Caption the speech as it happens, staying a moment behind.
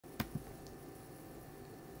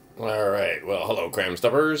All right. Well, hello, Cram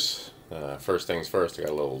Stubbers. First things first, I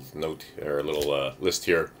got a little note or a little list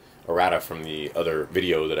here, errata from the other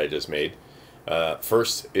video that I just made.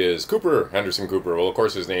 First is Cooper, Anderson Cooper. Well, of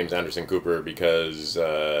course, his name's Anderson Cooper because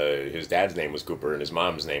his dad's name was Cooper and his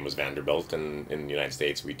mom's name was Vanderbilt. And in the United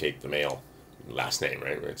States, we take the male last name,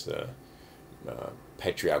 right? It's a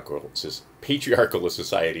patriarchal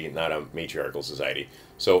society, not a matriarchal society.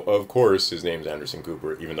 So, of course, his name's Anderson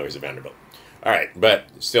Cooper, even though he's a Vanderbilt. All right, but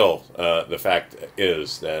still, the fact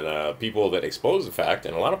is that people that expose the fact,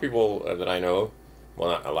 and a lot of people that I know,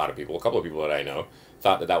 well, not a lot of people, a couple of people that I know,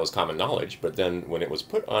 thought that that was common knowledge. But then when it was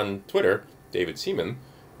put on Twitter, by David Seaman,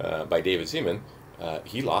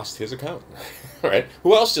 he lost his account. Right?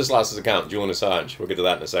 Who else just lost his account? Julian Assange. We'll get to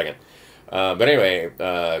that in a second. But anyway,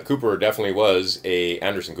 Anderson Cooper definitely was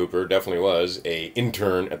a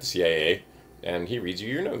intern at the CIA, and he reads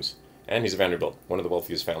you your news. And he's a Vanderbilt, one of the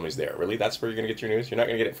wealthiest families there. Really, that's where you're going to get your news. You're not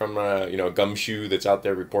going to get it from a gumshoe that's out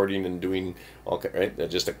there reporting and doing all right.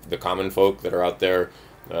 Just the common folk that are out there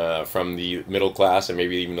from the middle class and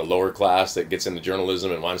maybe even the lower class that gets into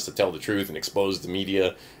journalism and wants to tell the truth and expose the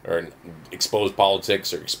media or expose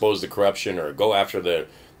politics or expose the corruption or go after the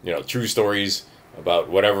true stories about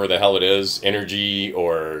whatever the hell it is, energy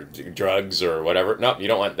or drugs or whatever. No, you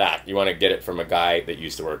don't want that. You want to get it from a guy that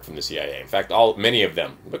used to work from the CIA. In fact, many of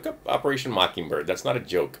them. Look up Operation Mockingbird. That's not a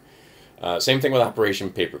joke. Same thing with Operation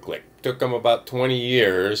Paperclip. Took them about 20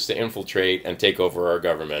 years to infiltrate and take over our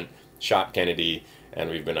government. Shot Kennedy, and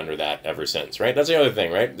we've been under that ever since, right? That's the other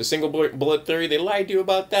thing, right? The single bullet theory, they lied to you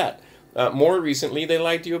about that. More recently, they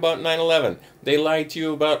lied to you about 9/11.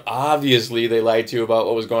 Obviously, they lied to you about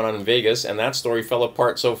what was going on in Vegas, and that story fell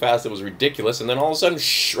apart so fast it was ridiculous, and then all of a sudden,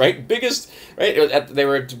 right, they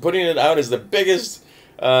were putting it out as the biggest,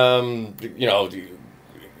 amount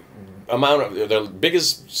of, the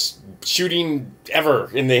biggest shooting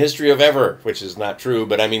ever in the history of ever, which is not true,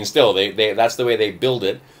 but I mean, still, that's the way they build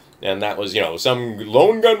it, and that was, some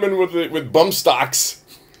lone gunman with bump stocks.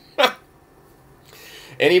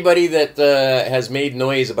 Anybody that has made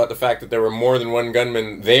noise about the fact that there were more than one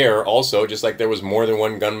gunman there also, just like there was more than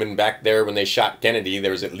one gunman back there when they shot Kennedy,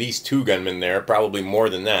 there was at least two gunmen there, probably more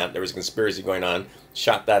than that. There was a conspiracy going on,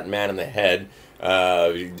 shot that man in the head,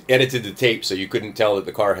 edited the tape so you couldn't tell that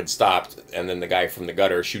the car had stopped, and then the guy from the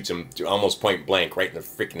gutter shoots him to almost point blank right in the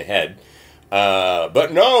freaking head.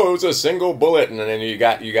 But no, it was a single bullet, and then you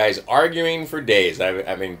got you guys arguing for days.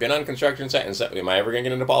 I mean, been on construction site, and am I ever going to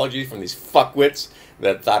get an apology from these fuckwits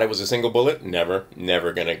that thought it was a single bullet? Never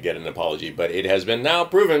going to get an apology. But it has been now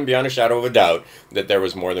proven beyond a shadow of a doubt that there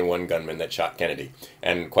was more than one gunman that shot Kennedy.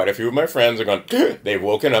 And quite a few of my friends are going, they've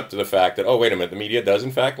woken up to the fact that, oh, wait a minute, the media does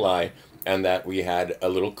in fact lie, and that we had a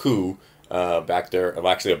little coup back there,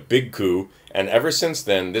 actually a big coup, and ever since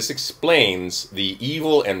then, this explains the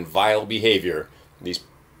evil and vile behavior, these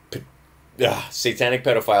satanic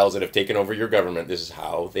pedophiles that have taken over your government. This is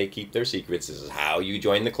how they keep their secrets. This is how you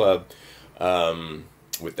join the club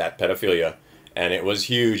with that pedophilia. And it was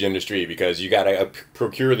huge industry because you got to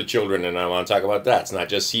procure the children, and I want to talk about that. It's not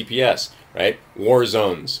just CPS, right? War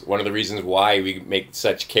zones. One of the reasons why we make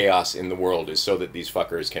such chaos in the world is so that these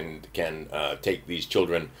fuckers can take these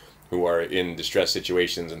children who are in distress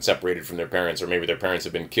situations and separated from their parents, or maybe their parents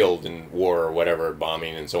have been killed in war or whatever,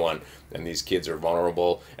 bombing and so on, and these kids are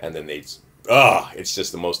vulnerable, and then it's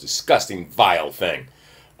just the most disgusting, vile thing.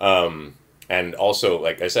 And also,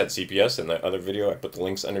 like I said, CPS in the other video, I put the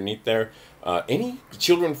links underneath there. A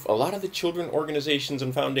lot of the children organizations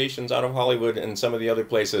and foundations out of Hollywood and some of the other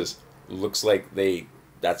places, looks like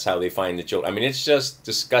that's how they find the children. I mean, it's just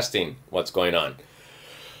disgusting what's going on.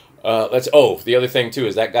 The other thing too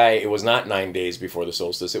is that guy, it was not 9 days before the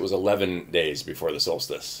solstice, it was 11 days before the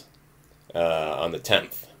solstice, on the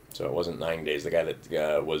 10th. So it wasn't 9 days. The guy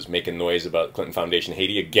that was making noise about Clinton Foundation,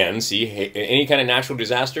 Haiti again. See, any kind of natural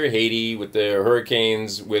disaster, Haiti with the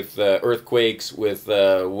hurricanes, with earthquakes, with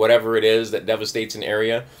whatever it is that devastates an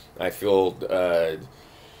area. I feel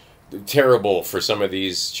terrible for some of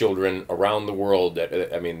these children around the world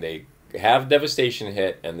that, I mean, they have devastation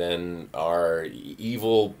hit, and then our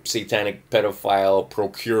evil satanic pedophile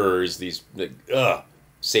procurers, these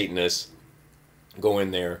Satanists, go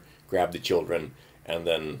in there, grab the children, and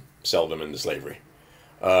then sell them into slavery.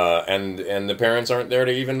 And the parents aren't there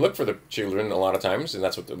to even look for the children a lot of times, and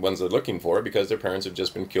that's what the ones they're looking for, because their parents have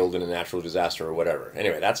just been killed in a natural disaster or whatever.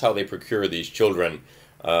 Anyway, that's how they procure these children.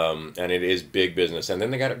 And it is big business. And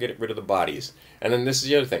then they got to get rid of the bodies. And then this is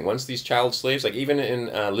the other thing. Once these child slaves, like even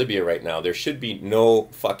in Libya right now, there should be no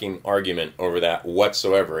fucking argument over that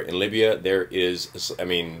whatsoever. In Libya, there is, I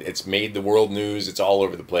mean, it's made the world news. It's all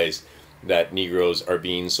over the place that Negroes are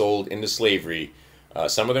being sold into slavery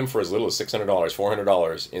some of them for as little as $600,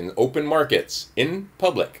 $400 in open markets, in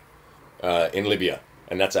public, in Libya.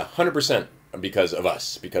 And that's 100% because of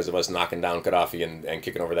us knocking down Gaddafi and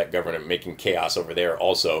kicking over that government, making chaos over there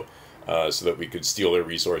also, so that we could steal their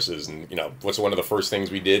resources. And, you know, what's one of the first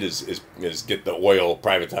things we did is get the oil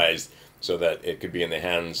privatized so that it could be in the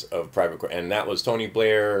hands of private. And that was Tony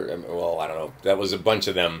Blair. Well, I don't know. That was a bunch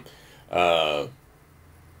of them.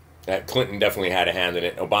 Clinton definitely had a hand in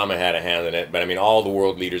it. Obama had a hand in it. But I mean, all the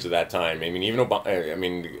world leaders of that time. I mean, even Obama. I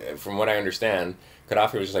mean, from what I understand,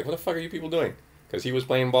 Gaddafi was just like, "What the fuck are you people doing?" Because he was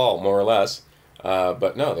playing ball, more or less.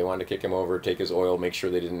 But no, they wanted to kick him over, take his oil, make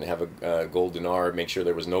sure they didn't have a gold dinar, make sure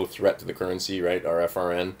there was no threat to the currency, right? Our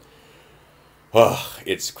FRN. Oh,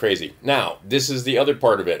 it's crazy. Now, this is the other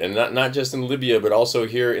part of it, and not just in Libya, but also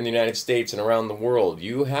here in the United States and around the world.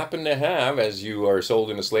 You happen to have, as you are sold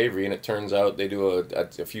into slavery, and it turns out they do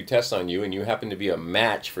a few tests on you, and you happen to be a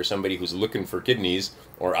match for somebody who's looking for kidneys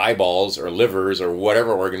or eyeballs or livers or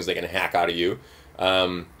whatever organs they can hack out of you.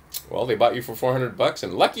 Well, they bought you for $400,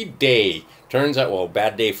 and lucky day, turns out, well,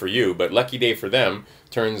 bad day for you, but lucky day for them,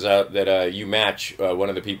 turns out that you match one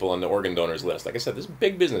of the people on the organ donors list. Like I said, this is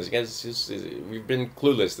big business. You guys, we've been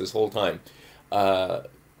clueless this whole time.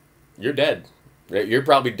 You're dead. You're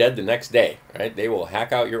probably dead the next day, right? They will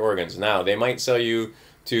hack out your organs. Now, they might sell you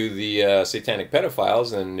to the satanic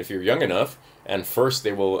pedophiles, and if you're young enough, and first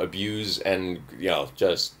they will abuse and, you know,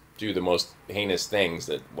 just do the most heinous things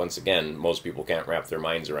that, once again, most people can't wrap their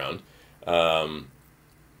minds around.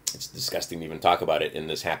 It's disgusting to even talk about it in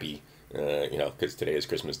this happy, you know, because today is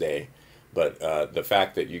Christmas Day. But the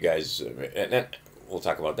fact that you guys, and we'll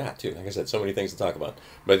talk about that too. Like I said, so many things to talk about.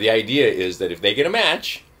 But the idea is that if they get a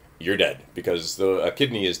match, you're dead, because a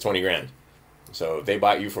kidney is 20 grand. So if they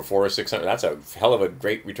bought you for $400 or $600, that's a hell of a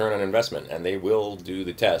great return on investment. And they will do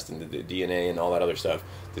the test and the DNA and all that other stuff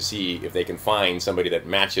to see if they can find somebody that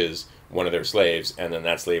matches one of their slaves, and then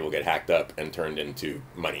that slave will get hacked up and turned into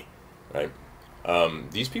money, right?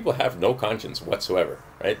 These people have no conscience whatsoever,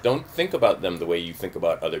 right? Don't think about them the way you think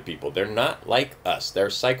about other people. They're not like us. They're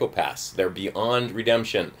psychopaths. They're beyond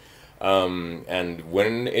redemption. And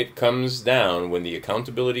when it comes down, when the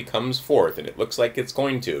accountability comes forth, and it looks like it's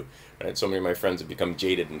going to, right? So many of my friends have become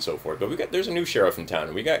jaded and so forth. But there's a new sheriff in town,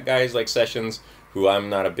 and we got guys like Sessions, who I'm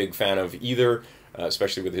not a big fan of either,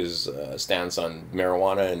 especially with his stance on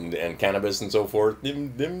marijuana and cannabis and so forth.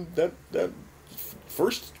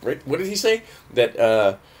 First, right? What did he say?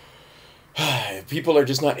 That people are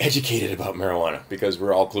just not educated about marijuana because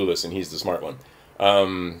we're all clueless, and he's the smart one.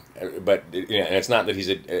 But you know, and it's not that he's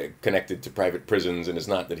connected to private prisons, and it's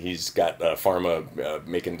not that he's got pharma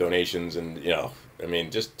making donations, and you know, I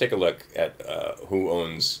mean, just take a look at who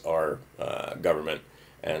owns our government,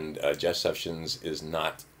 and Jeff Sessions is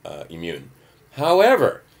not immune.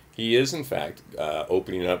 However, he is in fact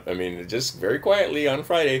opening up. I mean, just very quietly on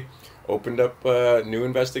Friday, opened up new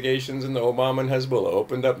investigations in the Obama and Hezbollah.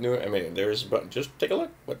 Opened up new. I mean, just take a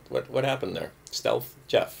look. What happened there? Stealth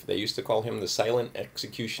Jeff. They used to call him the silent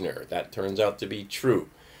executioner. That turns out to be true.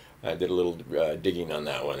 I did a little digging on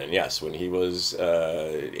that one, and yes, when he was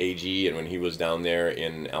AG and when he was down there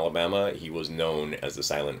in Alabama, he was known as the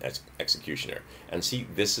silent executioner. And see,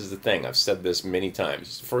 this is the thing. I've said this many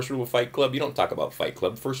times. First rule of Fight Club: you don't talk about Fight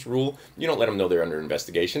Club. First rule: you don't let them know they're under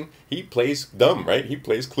investigation. He plays dumb, right? He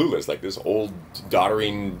plays clueless, like this old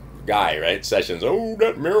doddering guy, right? Sessions. Oh,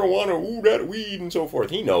 that marijuana. Oh, that weed, and so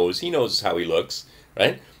forth. He knows. He knows how he looks,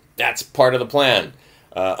 right? That's part of the plan.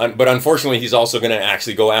 But unfortunately, he's also going to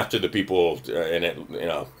actually go after the people in it, you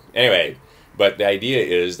know. Anyway, but the idea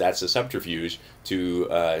is that's a subterfuge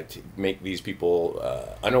to make these people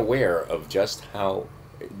unaware of just how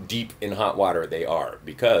deep in hot water they are,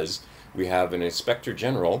 because we have an inspector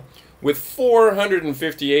general with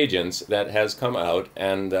 450 agents that has come out,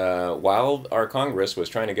 and while our Congress was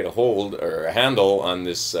trying to get a hold or a handle on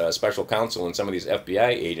this special counsel and some of these FBI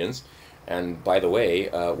agents. And by the way,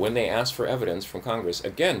 when they ask for evidence from Congress,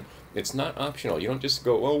 again, it's not optional. You don't just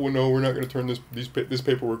go, oh, well, no, we're not going to turn this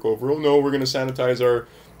paperwork over. Oh, no, we're going to sanitize our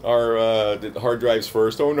hard drives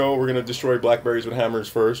first. Oh, no, we're going to destroy BlackBerries with hammers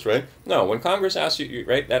first, right? No, when Congress asks you,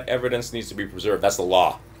 right, that evidence needs to be preserved. That's the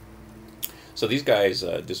law. So these guys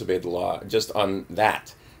disobeyed the law just on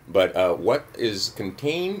that. But what is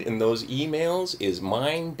contained in those emails is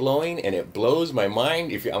mind-blowing, and it blows my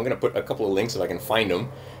mind. I'm going to put a couple of links if I can find them.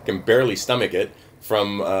 Can barely stomach it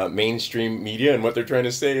from mainstream media, and what they're trying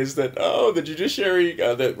to say is that, oh, the judiciary,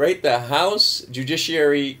 the House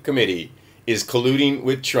Judiciary Committee is colluding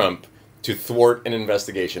with Trump to thwart an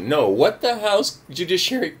investigation. No, what the House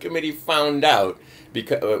Judiciary Committee found out,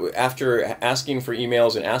 because after asking for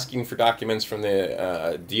emails and asking for documents from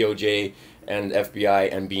the DOJ and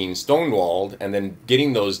FBI and being stonewalled and then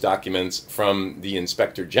getting those documents from the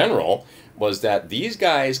Inspector General was that these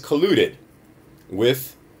guys colluded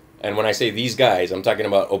with, and when I say these guys, I'm talking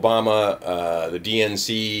about Obama, the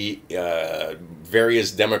DNC,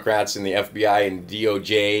 various Democrats in the FBI and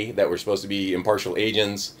DOJ that were supposed to be impartial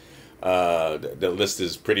agents. The list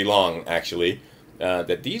is pretty long, actually.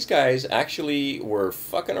 That these guys actually were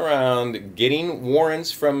fucking around getting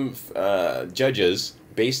warrants from judges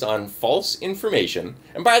based on false information.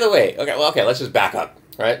 And by the way, okay, let's just back up.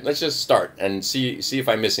 All right, let's just start and see if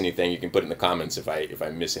I miss anything. You can put it in the comments if I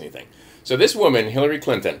miss anything. So this woman, Hillary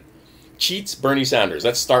Clinton, cheats Bernie Sanders.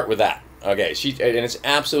 Let's start with that. Okay, and it's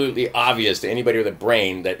absolutely obvious to anybody with a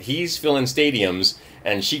brain that he's filling stadiums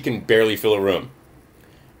and she can barely fill a room.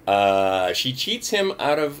 She cheats him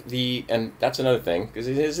out of the, and that's another thing, because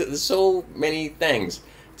there's so many things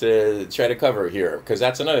to try to cover here, because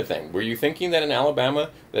that's another thing. Were you thinking that in Alabama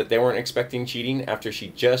that they weren't expecting cheating after she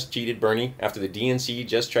just cheated Bernie, after the DNC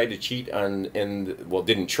just tried to cheat well,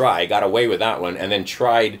 didn't try, got away with that one, and then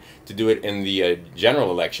tried to do it in the general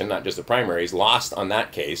election, not just the primaries, lost on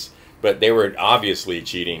that case, but they were obviously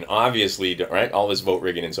cheating, obviously, right, all this vote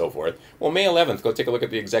rigging and so forth. Well, May 11th, go take a look at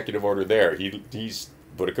the executive order there. He's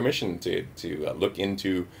put a commission to look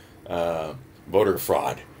into voter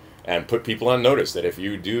fraud and put people on notice that if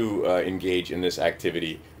you do engage in this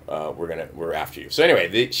activity, we're after you. So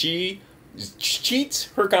anyway, she cheats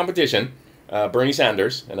her competition, Bernie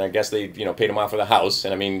Sanders, and I guess they paid him off with a house.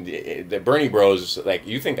 And I mean, the Bernie bros, like,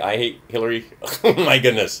 you think I hate Hillary? Oh my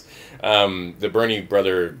goodness, the Bernie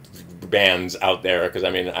brother bands out there, because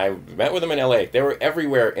I mean, I met with them in LA. They were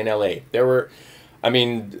everywhere in LA. There were, I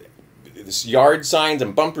mean, yard signs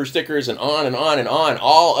and bumper stickers and on and on and on,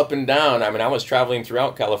 all up and down. I mean, I was traveling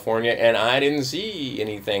throughout California and I didn't see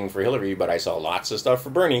anything for Hillary, but I saw lots of stuff for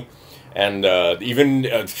Bernie. And even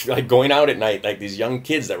like going out at night, like these young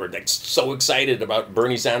kids that were like so excited about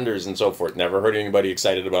Bernie Sanders and so forth. Never heard anybody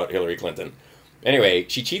excited about Hillary Clinton. Anyway,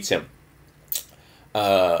 she cheats him,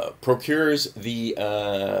 procures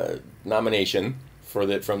the nomination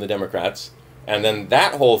from the Democrats. And then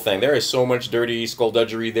that whole thing, there is so much dirty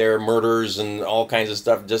skullduggery there, murders and all kinds of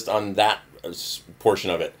stuff just on that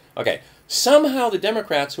portion of it. Okay, somehow the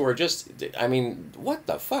Democrats who are just, I mean, what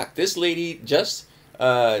the fuck? This lady just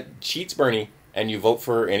cheats Bernie and you vote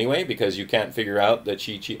for her anyway because you can't figure out that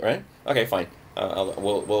she cheat, right? Okay, fine.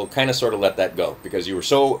 We'll kind of sort of let that go because you were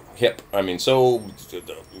so hip, I mean, so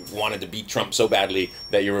wanted to beat Trump so badly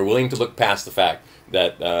that you were willing to look past the fact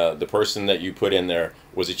that the person that you put in there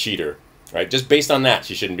was a cheater. Right, just based on that,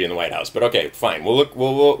 she shouldn't be in the White House. But okay, fine.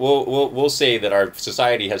 We'll say that our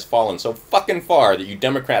society has fallen so fucking far that you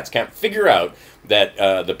Democrats can't figure out that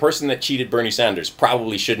the person that cheated Bernie Sanders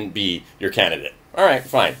probably shouldn't be your candidate. All right,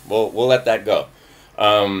 fine. We'll let that go.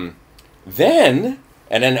 Then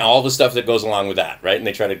all the stuff that goes along with that, right? And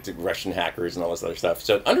they try to do Russian hackers and all this other stuff.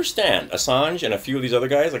 So understand, Assange and a few of these other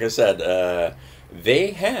guys, like I said,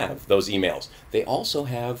 they have those emails. They also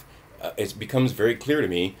have. It becomes very clear to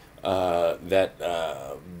me.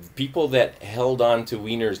 That people that held on to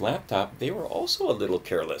Wiener's laptop, they were also a little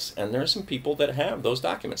careless. And there are some people that have those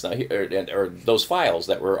documents now, or those files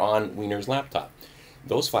that were on Wiener's laptop.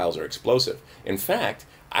 Those files are explosive. In fact,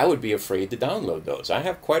 I would be afraid to download those. I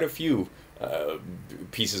have quite a few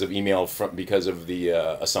pieces of email because of the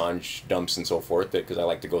Assange dumps and so forth, because I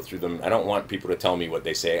like to go through them. I don't want people to tell me what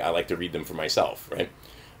they say. I like to read them for myself, right?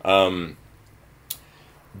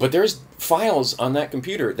 But there's files on that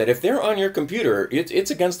computer that if they're on your computer, it's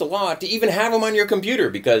against the law to even have them on your computer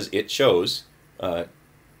because it shows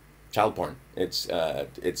child porn. It's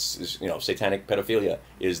satanic pedophilia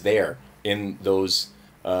is there in those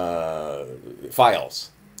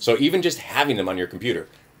files. So even just having them on your computer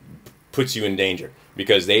puts you in danger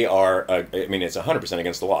because they are. I mean, it's 100%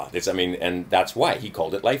 against the law. And that's why he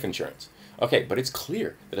called it life insurance. Okay, but it's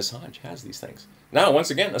clear that Assange has these things. Now, once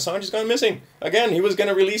again, Assange has gone missing. Again, he was going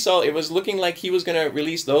to release it was looking like he was going to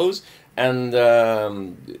release those, and,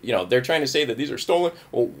 they're trying to say that these are stolen.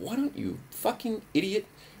 Well, why don't you fucking idiot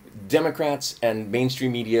Democrats and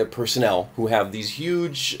mainstream media personnel who have these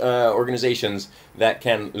huge organizations that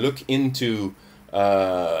can look into,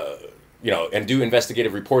 and do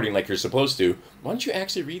investigative reporting like you're supposed to, why don't you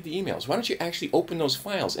actually read the emails? Why don't you actually open those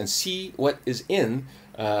files and see what is in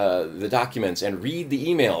the documents and read the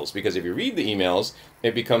emails? Because if you read the emails,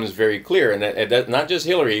 it becomes very clear. And that not just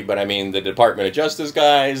Hillary, but I mean the Department of Justice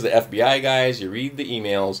guys, the FBI guys, you read the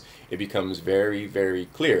emails, it becomes very, very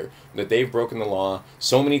clear that they've broken the law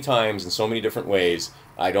so many times in so many different ways.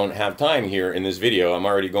 I don't have time here in this video. I'm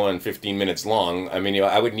already going 15 minutes long. I mean,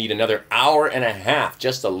 I would need another hour and a half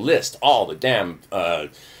just to list all the damn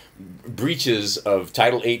breaches of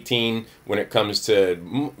Title 18 when it comes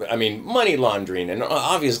to, I mean, money laundering and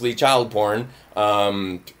obviously child porn,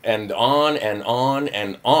 and on and on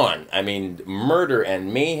and on. I mean, murder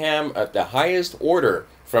and mayhem at the highest order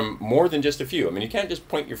from more than just a few. I mean, you can't just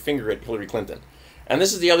point your finger at Hillary Clinton. And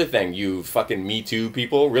this is the other thing, you fucking Me Too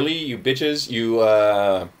people. Really, you bitches, you,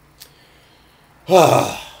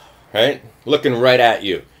 right? Looking right at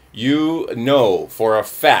you. You know for a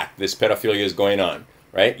fact this pedophilia is going on,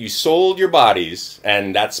 right? You sold your bodies,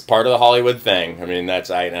 and that's part of the Hollywood thing. I mean, I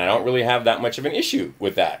don't really have that much of an issue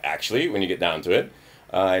with that, actually, when you get down to it.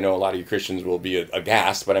 I know a lot of you Christians will be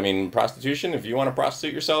aghast, but I mean, prostitution, if you want to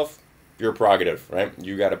prostitute yourself, your prerogative, right?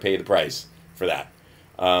 You got to pay the price for that.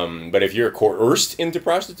 But if you're coerced into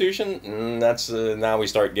prostitution, that's now we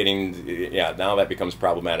start getting, yeah, now that becomes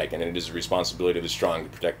problematic, and it is the responsibility of the strong to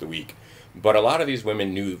protect the weak. But a lot of these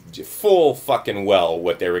women knew full fucking well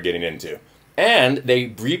what they were getting into. And they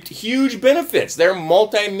reaped huge benefits. They're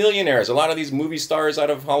multi-millionaires. A lot of these movie stars out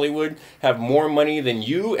of Hollywood have more money than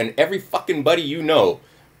you and every fucking buddy you know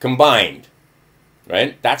combined.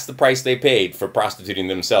 Right? That's the price they paid for prostituting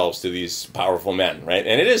themselves to these powerful men, right?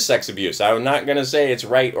 And it is sex abuse. I'm not going to say it's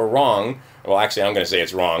right or wrong. Well, actually, I'm going to say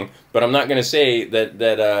it's wrong. But I'm not going to say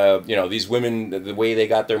that you know, these women, the way they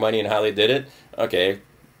got their money and how they did it, okay,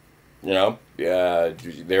 you know,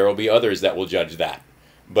 there will be others that will judge that.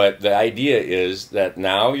 But the idea is that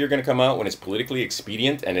now you're going to come out when it's politically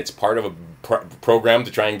expedient and it's part of a program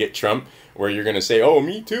to try and get Trump, where you're going to say, oh,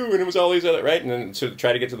 me too, and it was all these other, right? And then to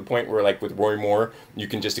try to get to the point where, like with Roy Moore, you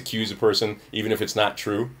can just accuse a person even if it's not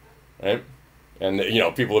true, right? And, you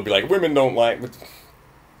know, people will be like, women don't lie.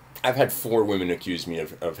 I've had 4 women accuse me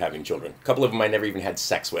of having children. A couple of them I never even had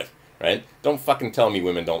sex with, right? Don't fucking tell me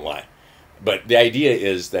women don't lie. But the idea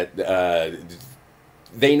is that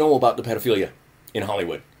they know about the pedophilia in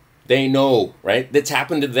Hollywood. They know, right? That's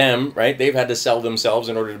happened to them, right? They've had to sell themselves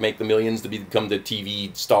in order to make the millions to become the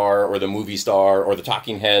TV star or the movie star or the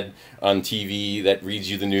talking head on TV that reads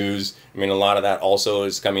you the news. I mean, a lot of that also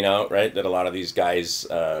is coming out, right? That a lot of these guys,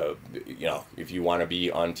 you know, if you want to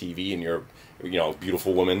be on TV and you're, you know, a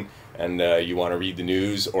beautiful woman and you want to read the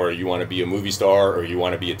news, or you want to be a movie star, or you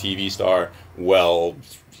want to be a TV star, well,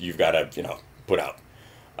 you've got to, you know, put out.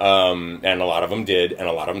 And a lot of them did, and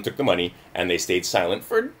a lot of them took the money, and they stayed silent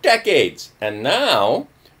for decades. And now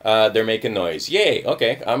they're making noise. Yay,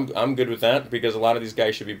 okay, I'm good with that, because a lot of these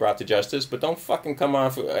guys should be brought to justice, but don't fucking come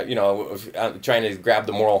off, you know, trying to grab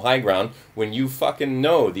the moral high ground when you fucking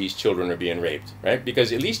know these children are being raped, right?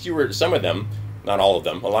 Because at least you were, some of them, not all of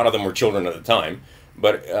them, a lot of them were children at the time,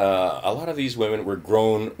 but a lot of these women were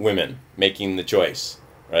grown women making the choice.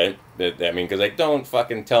 Right? I mean, because like, don't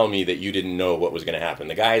fucking tell me that you didn't know what was going to happen.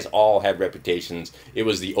 The guys all had reputations. It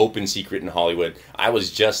was the open secret in Hollywood. I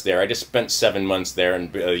was just there. I just spent 7 months there,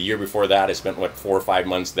 and a year before that, I spent, what, 4 or 5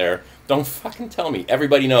 months there. Don't fucking tell me.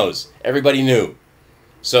 Everybody knows. Everybody knew.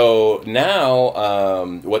 So now,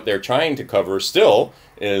 what they're trying to cover still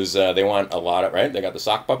is they want a lot of, right? They got the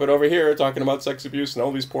sock puppet over here talking about sex abuse and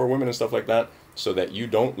all these poor women and stuff like that, so that you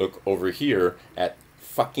don't look over here at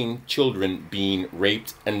fucking children being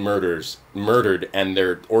raped and murdered and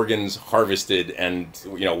their organs harvested, and,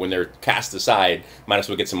 you know, when they're cast aside, might as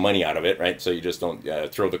well get some money out of it, right? So you just don't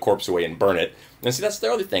throw the corpse away and burn it. And see, that's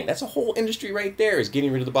the other thing. That's a whole industry right there, is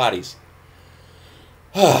getting rid of the bodies.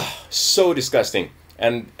 So disgusting.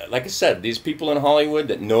 And like I said, these people in Hollywood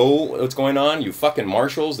that know what's going on, you fucking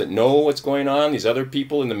marshals that know what's going on, these other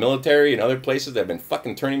people in the military and other places that have been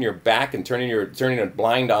fucking turning your back and turning a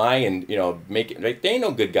blind eye and, you know, they ain't no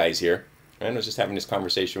good guys here. And I was just having this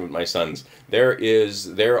conversation with my sons.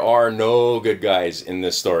 There are no good guys in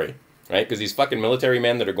this story. Right? Because these fucking military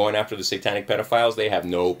men that are going after the satanic pedophiles, they have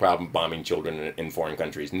no problem bombing children in foreign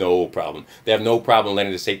countries. No problem. They have no problem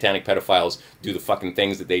letting the satanic pedophiles do the fucking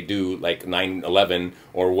things that they do, like 9/11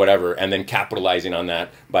 or whatever, and then capitalizing on that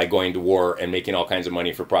by going to war and making all kinds of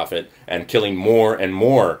money for profit and killing more and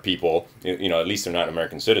more people. You know, at least they're not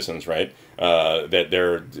American citizens, right? That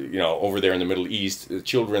they're, you know, over there in the Middle East,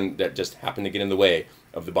 children that just happen to get in the way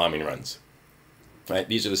of the bombing runs. Right?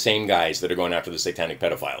 These are the same guys that are going after the satanic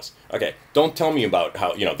pedophiles. Okay, don't tell me about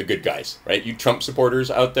how, you know, the good guys, right? You Trump supporters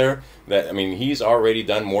out there, that, I mean, he's already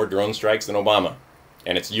done more drone strikes than Obama.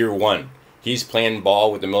 And it's year 1. He's playing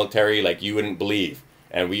ball with the military like you wouldn't believe.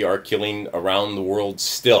 And we are killing around the world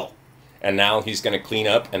still. And now he's going to clean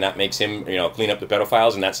up, and that makes him, you know, clean up the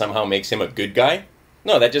pedophiles, and that somehow makes him a good guy?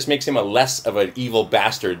 No, that just makes him a less of an evil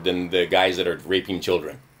bastard than the guys that are raping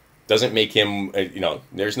children. Doesn't make him, you know,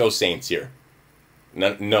 there's no saints here.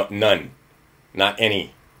 None. Not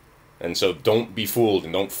any. And so don't be fooled,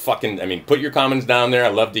 and don't fucking, I mean, put your comments down there. I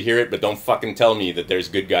love to hear it, but don't fucking tell me that there's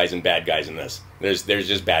good guys and bad guys in this. There's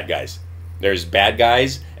just bad guys. There's bad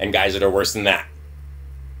guys and guys that are worse than that.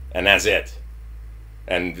 And that's it.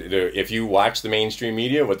 And if you watch the mainstream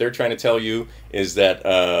media, what they're trying to tell you is that,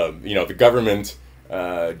 you know, the government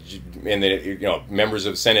and the members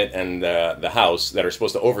of Senate and the House that are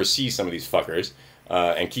supposed to oversee some of these fuckers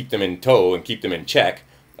and keep them in tow and keep them in check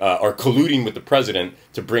are colluding with the president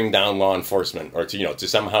to bring down law enforcement, or to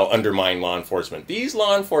somehow undermine law enforcement. These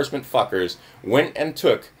law enforcement fuckers went and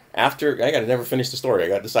took, after, I gotta never finish the story, I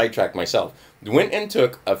got to sidetrack myself, went and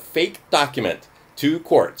took a fake document to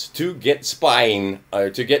courts to get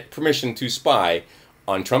to get permission to spy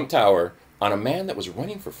on Trump Tower on a man that was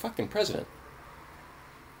running for fucking president.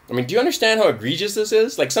 I mean, do you understand how egregious this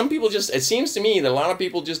is? Like, some people just, it seems to me that a lot of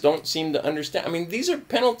people just don't seem to understand. I mean, these are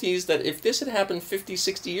penalties that if this had happened 50,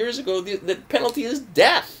 60 years ago, the penalty is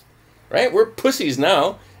death, right? We're pussies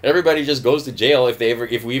now. Everybody just goes to jail if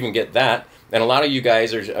we even get that. And a lot of you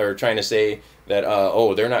guys are trying to say that,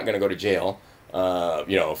 oh, they're not going to go to jail.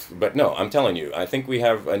 But no, I'm telling you, I think we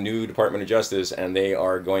have a new Department of Justice, and they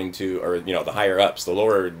are going to, or, the higher ups, the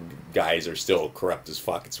lower guys are still corrupt as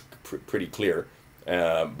fuck. It's pretty clear.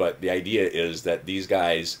 But the idea is that these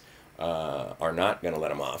guys are not going to let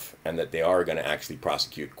them off, and that they are going to actually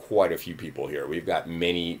prosecute quite a few people here. We've got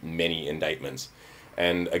many, many indictments.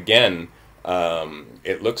 And again,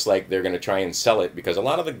 it looks like they're going to try and sell it, because a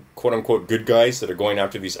lot of the quote-unquote good guys that are going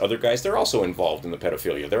after these other guys, they're also involved in the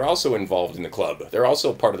pedophilia. They're also involved in the club. They're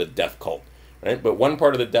also part of the death cult. Right? But one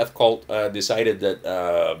part of the death cult decided that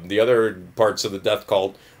the other parts of the death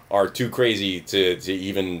cult are too crazy to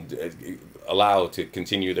even allow to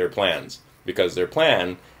continue their plans, because their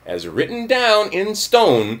plan, as written down in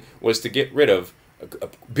stone, was to get rid of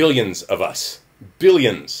billions of us.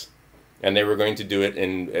 Billions. And they were going to do it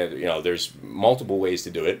in, there's multiple ways to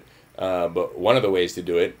do it, but one of the ways to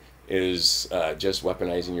do it is just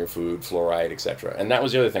weaponizing your food, fluoride, etc. And that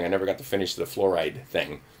was the other thing. I never got to finish the fluoride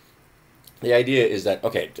thing. The idea is that,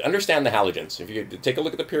 okay, to understand the halogens, if you take a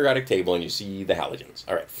look at the periodic table and you see the halogens,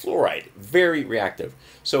 all right, fluoride, very reactive.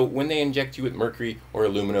 So when they inject you with mercury or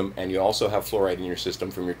aluminum, and you also have fluoride in your system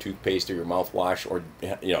from your toothpaste or your mouthwash, or,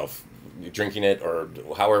 drinking it, or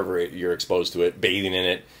however you're exposed to it, bathing in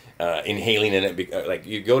it, inhaling in it, like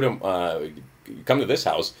you you come to this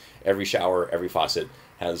house, every shower, every faucet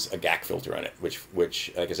has a GAC filter on it,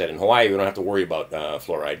 which, like I said, in Hawaii, we don't have to worry about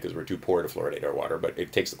fluoride because we're too poor to fluoridate our water, but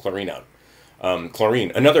it takes the chlorine out.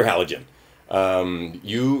 Chlorine, another halogen.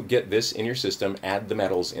 You get this in your system, add the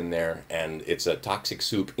metals in there, and it's a toxic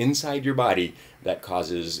soup inside your body that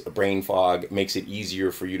causes brain fog, makes it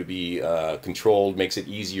easier for you to be controlled, makes it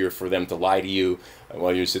easier for them to lie to you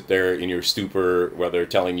while you sit there in your stupor, while they're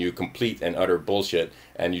telling you complete and utter bullshit,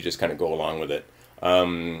 and you just kind of go along with it.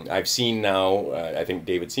 I've seen now, I think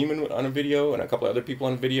David Seaman on a video, and a couple other people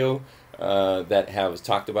on video that have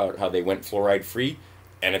talked about how they went fluoride free,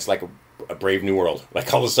 and it's like a brave new world.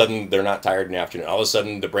 Like, all of a sudden they're not tired in the afternoon. All of a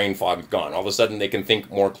sudden the brain fog is gone. All of a sudden they can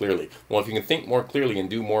think more clearly. Well, if you can think more clearly and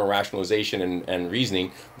do more rationalization and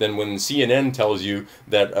reasoning, then when CNN tells you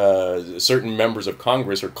that certain members of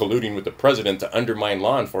Congress are colluding with the president to undermine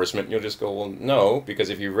law enforcement, you'll just go, well, no,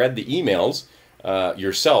 because if you read the emails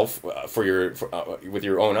yourself with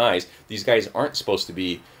your own eyes, these guys aren't supposed to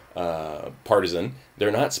be partisan.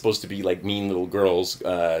 They're not supposed to be like mean little girls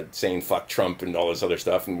saying fuck Trump and all this other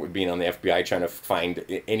stuff, and being on the FBI trying to find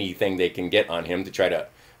anything they can get on him to try to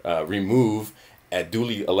remove a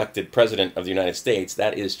duly elected president of the United States.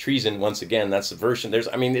 That is treason. Once again, that's subversion.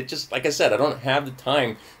 It just, like I said, I don't have the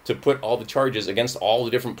time to put all the charges against all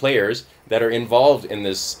the different players that are involved in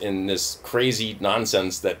this crazy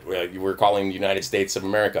nonsense that we're calling the United States of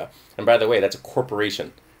America. And by the way, that's a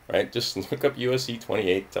corporation. Right? Just look up USC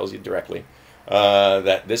 28, tells you directly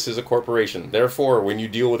that this is a corporation. Therefore, when you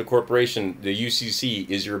deal with a corporation, the UCC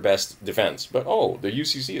is your best defense. But, oh, the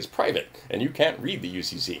UCC is private, and you can't read the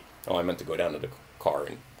UCC. Oh, I meant to go down to the car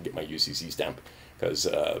and get my UCC stamp, because,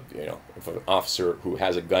 if an officer who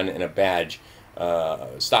has a gun and a badge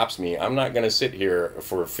stops me, I'm not going to sit here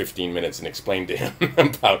for 15 minutes and explain to him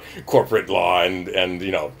about corporate law and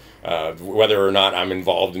whether or not I'm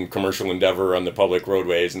involved in commercial endeavor on the public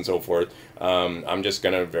roadways and so forth. I'm just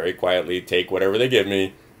going to very quietly take whatever they give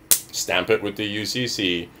me, stamp it with the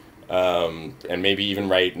UCC, and maybe even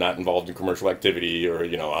write not involved in commercial activity, or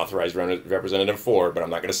authorized representative for, but I'm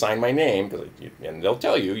not going to sign my name, and they'll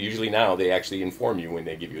tell you, usually now they actually inform you when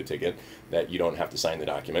they give you a ticket that you don't have to sign the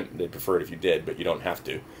document. They'd prefer it if you did, but you don't have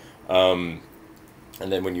to.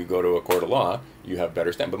 And then when you go to a court of law, you have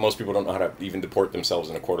better stand. But most people don't know how to even deport themselves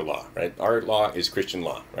in a court of law, right? Our law is Christian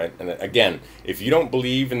law, right? And again, if you don't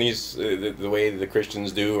believe in these the way the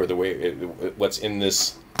Christians do, or the way what's in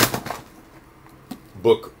this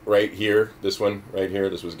book right here, this one right here,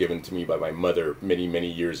 this was given to me by my mother many,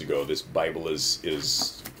 many years ago. This Bible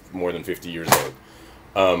is more than 50 years old.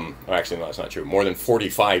 Actually, no, that's not true. More than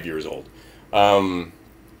 45 years old.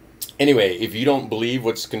 Anyway, if you don't believe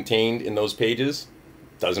what's contained in those pages,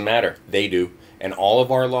 doesn't matter. They do. And all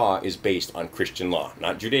of our law is based on Christian law.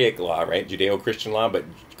 Not Judaic law, right? Judeo-Christian law, but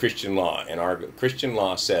Christian law. And our Christian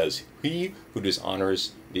law says, he who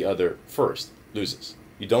dishonors the other first loses.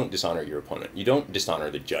 You don't dishonor your opponent. You don't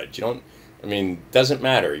dishonor the judge. You don't, I mean, doesn't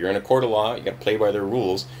matter. You're in a court of law. You got to play by their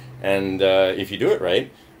rules. And if you do it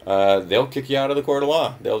right, they'll kick you out of the court of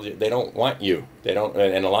law. They don't want you. They don't,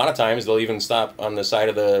 and a lot of times they'll even stop on the side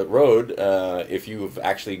of the road if you've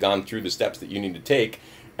actually gone through the steps that you need to take,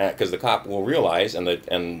 because the cop will realize, and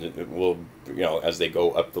will, you know, as they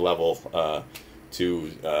go up the level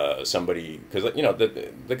to somebody, because you know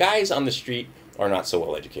the guys on the street are not so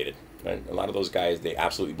well educated. Right? A lot of those guys, they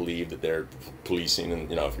absolutely believe that they're policing, and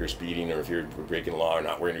you know, if you're speeding or if you're breaking the law or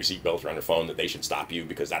not wearing your seatbelt or on your phone, that they should stop you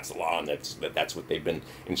because that's the law and that's what they've been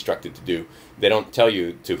instructed to do. They don't tell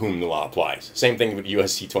you to whom the law applies. Same thing with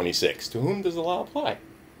USC 26. To whom does the law apply?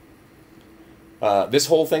 This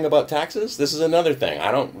whole thing about taxes, this is another thing.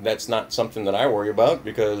 That's not something that I worry about,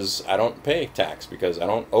 because I don't pay tax, because I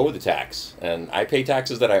don't owe the tax. And I pay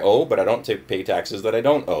taxes that I owe, but I don't pay taxes that I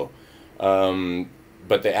don't owe.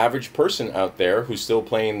 But the average person out there who's still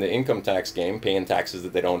playing the income tax game, paying taxes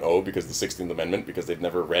that they don't owe because of the 16th Amendment, because they've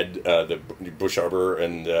never read the Bush Arbor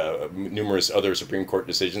and numerous other Supreme Court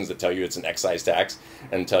decisions that tell you it's an excise tax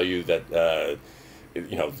and tell you that,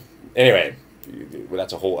 you know, anyway,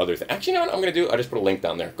 that's a whole other thing. Actually, you know what I'm going to do? I'll just put a link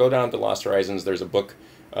down there. Go down to Lost Horizons. There's a book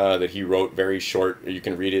that he wrote, very short. You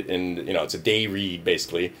can read it in, you know, it's a day read,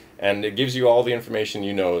 basically. And it gives you all the information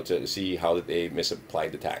you know to see how that they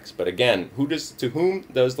misapplied the tax. But again, to whom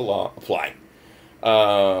does the law apply?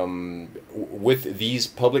 With these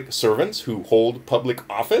public servants who hold public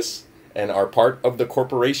office and are part of the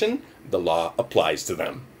corporation, the law applies to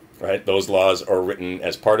them. Right? Those laws are written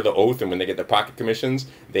as part of the oath, and when they get their pocket commissions,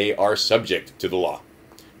 they are subject to the law.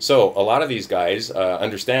 So a lot of these guys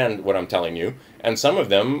understand what I'm telling you, and some of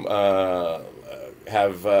them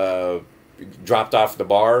have dropped off the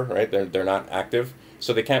bar, right? They're not active,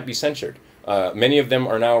 so they can't be censured. Many of them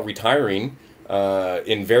are now retiring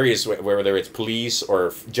in various, whether it's police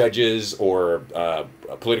or judges or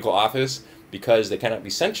political office, because they cannot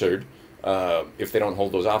be censured if they don't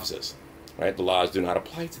hold those offices. Right? The laws do not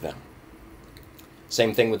apply to them.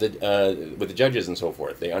 Same thing with the judges and so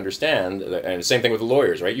forth. They understand, and same thing with the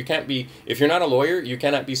lawyers, right? You can't be, if you're not a lawyer, you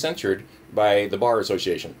cannot be censured by the bar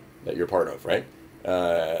association that you're part of, right?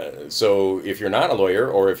 So if you're not a lawyer,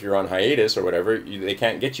 or if you're on hiatus or whatever, they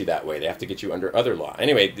can't get you that way. They have to get you under other law.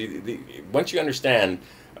 Anyway, once you understand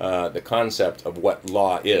the concept of what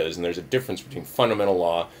law is, and there's a difference between fundamental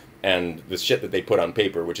law and the shit that they put on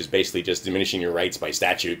paper, which is basically just diminishing your rights by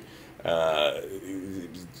statute.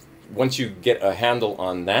 Once you get a handle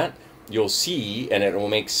on that, you'll see, and it will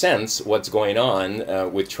make sense, what's going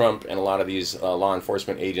on with Trump and a lot of these law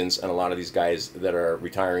enforcement agents and a lot of these guys that are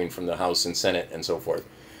retiring from the House and Senate and so forth.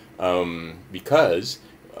 Because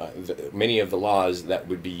many of the laws that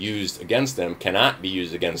would be used against them cannot be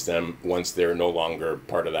used against them once they're no longer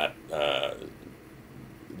part of that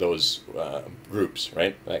those groups,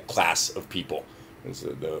 right? That class of people is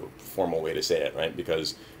the formal way to say it, right?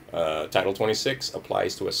 Because Title 26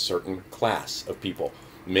 applies to a certain class of people.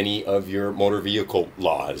 Many of your motor vehicle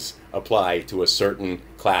laws apply to a certain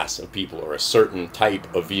class of people, or a certain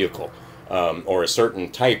type of vehicle, or a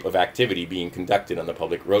certain type of activity being conducted on the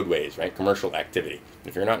public roadways, right? Commercial activity.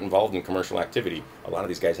 If you're not involved in commercial activity, a lot of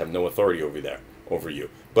these guys have no authority over you.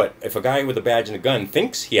 But if a guy with a badge and a gun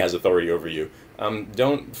thinks he has authority over you,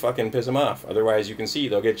 don't fucking piss him off. Otherwise, you can see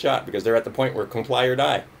they'll get shot, because they're at the point where comply or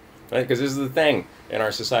die. Right? Because this is the thing in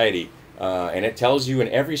our society, and it tells you in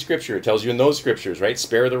every scripture, it tells you in those scriptures, right?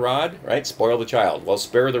 Spare the rod, right? Spoil the child. Well,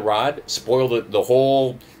 spare the rod, spoil the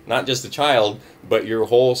whole, not just the child, but your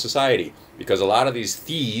whole society. Because a lot of these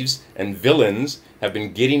thieves and villains have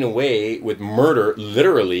been getting away with murder,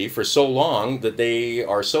 literally, for so long that they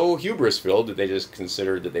are so hubris-filled that they just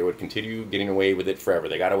considered that they would continue getting away with it forever.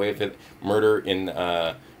 They got away with it, murder in,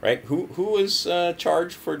 right? Who was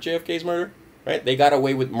charged for JFK's murder? Right? They got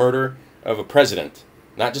away with murder of a president,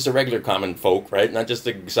 not just a regular common folk, right? Not just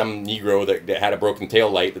some Negro that had a broken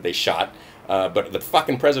tail light that they shot, but the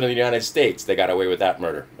fucking president of the United States. They got away with that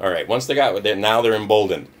murder. All right, once they got with it, now they're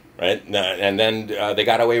emboldened, right? And then they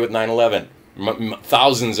got away with 9/11.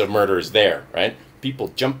 Thousands of murders there, right? People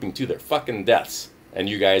jumping to their fucking deaths. And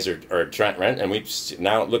you guys are trying, right? And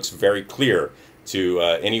now it looks very clear to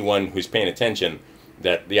anyone who's paying attention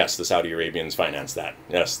that, yes, the Saudi Arabians financed that.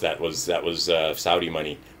 Yes, that was Saudi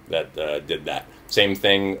money that did that. Same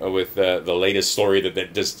thing with the latest story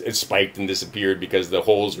that just it spiked and disappeared because the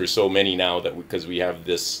holes were so many now because we have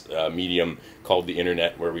this medium called the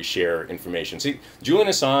internet where we share information. See, Julian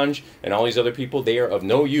Assange and all these other people, they are of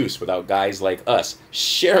no use without guys like us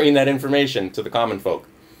sharing that information to the common folk.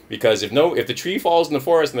 Because if the tree falls in the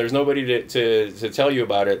forest and there's nobody to tell you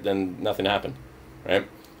about it, then nothing happened, right?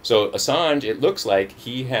 So Assange, it looks like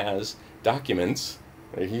he has documents.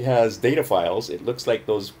 He has data files. It looks like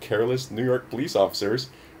those careless New York police officers,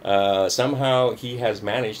 somehow he has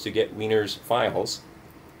managed to get Wiener's files.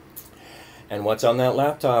 And what's on that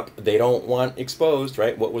laptop, they don't want exposed,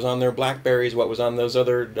 right? What was on their Blackberries, what was on those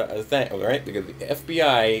other things, right? Because the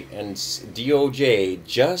FBI and DOJ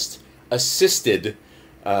just assisted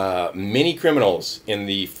many criminals in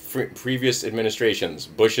the previous administrations,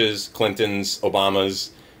 Bush's, Clinton's,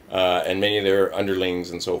 Obama's, and many of their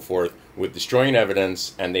underlings and so forth, with destroying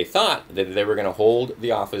evidence, and they thought that they were going to hold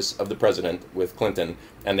the office of the president with Clinton,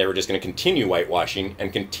 and they were just going to continue whitewashing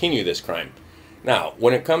and continue this crime. Now,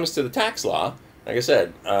 when it comes to the tax law, like I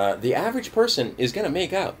said, the average person is going to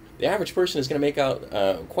make out. The average person is going to make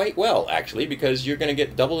out quite well, actually, because you're going to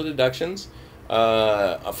get double the deductions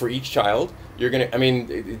for each child. You're going to, I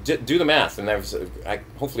mean, do the math, and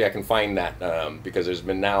hopefully I can find that, because there's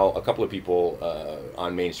been now a couple of people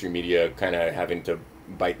on mainstream media kind of having to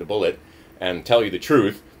bite the bullet and tell you the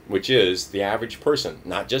truth, which is the average person,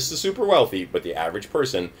 not just the super wealthy, but the average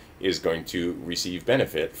person is going to receive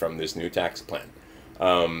benefit from this new tax plan.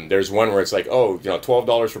 There's one where it's like, oh,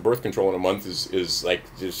 $12 for birth control in a month is like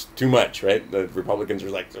just too much, right? The Republicans are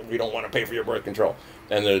like, we don't want to pay for your birth control.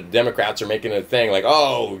 And the Democrats are making a thing like,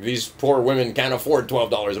 oh, these poor women can't afford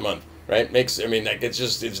 $12 a month, right?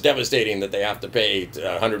 It's devastating that they have to pay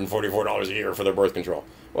 $144 a year for their birth control.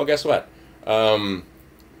 Well, guess what?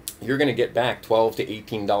 You're going to get back $12 to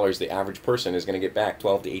 $18. The average person is going to get back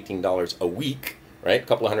 $12 to $18 a week, right? A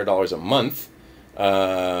couple of $100 a month.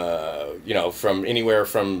 From anywhere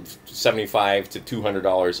from $75 to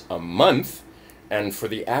 $200 a month. And for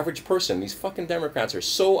the average person, these fucking Democrats are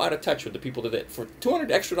so out of touch with the people that for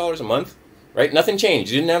 $200 extra a month, right? Nothing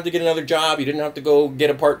changed. You didn't have to get another job. You didn't have to go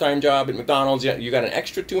get a part-time job at McDonald's. You got an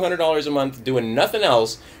extra $200 a month doing nothing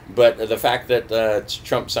else but the fact that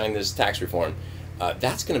Trump signed this tax reform.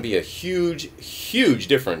 That's going to be a huge, huge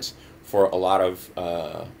difference for a lot of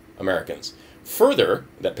Americans. Further,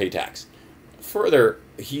 that pay tax. Further,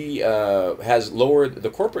 he has lowered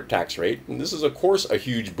the corporate tax rate. And this is, of course, a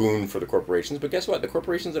huge boon for the corporations. But guess what? The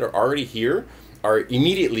corporations that are already here are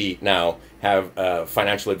immediately now have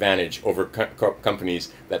financial advantage over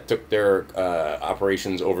companies that took their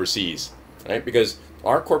operations overseas, right? Because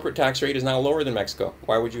our corporate tax rate is now lower than Mexico.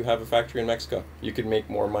 Why would you have a factory in Mexico? You could make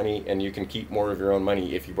more money and you can keep more of your own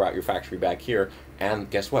money if you brought your factory back here. And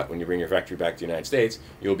guess what? When you bring your factory back to the United States,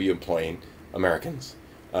 you'll be employing Americans.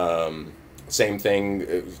 Same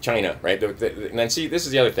thing, China, right? And then see, this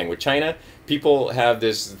is the other thing. With China, people have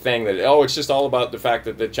this thing that, oh, it's just all about the fact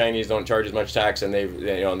that the Chinese don't charge as much tax and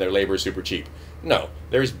and their labor is super cheap. No,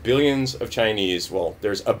 there's billions of Chinese. Well,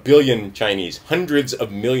 there's a billion Chinese, hundreds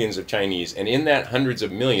of millions of Chinese. And in that hundreds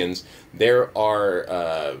of millions, there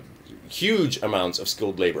are huge amounts of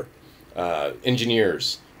skilled labor,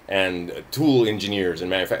 engineers and tool engineers and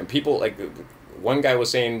manufacturing. People like... One guy was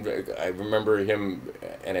saying, I remember him,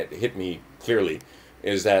 and it hit me clearly,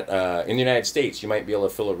 is that in the United States, you might be able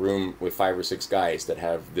to fill a room with 5 or 6 guys that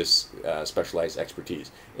have this specialized expertise.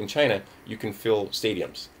 In China, you can fill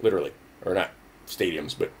stadiums, literally, or not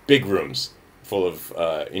stadiums, but big rooms full of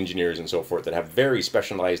engineers and so forth that have very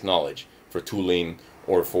specialized knowledge for tooling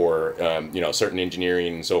or for certain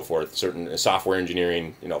engineering and so forth, certain software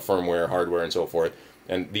engineering, firmware, hardware, and so forth.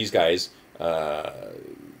 And these guys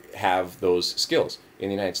have those skills. In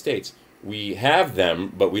the United States, we have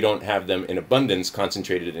them, but we don't have them in abundance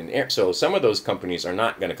concentrated in air. So some of those companies are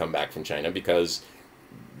not going to come back from China because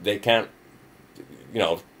they can't,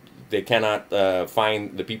 they cannot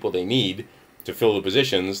find the people they need to fill the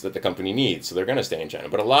positions that the company needs. So they're going to stay in China.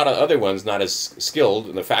 But a lot of other ones, not as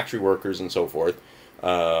skilled, the factory workers and so forth,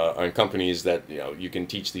 are in companies that, you can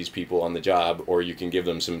teach these people on the job, or you can give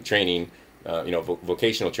them some training,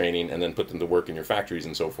 vocational training, and then put them to work in your factories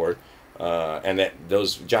and so forth. And that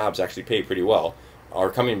those jobs actually pay pretty well, are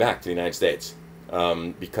coming back to the United States.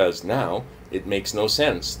 because now it makes no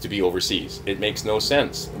sense to be overseas. It makes no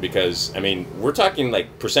sense because, I mean, we're talking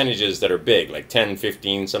like percentages that are big, like 10,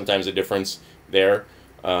 15, sometimes the difference there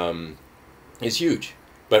is huge.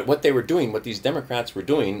 But what they were doing, what these Democrats were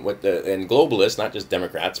doing, and globalists, not just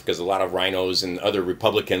Democrats, because a lot of rhinos and other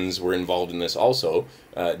Republicans were involved in this also,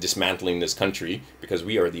 dismantling this country, because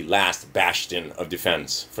we are the last bastion of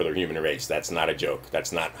defense for the human race. That's not a joke.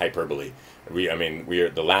 That's not hyperbole. We are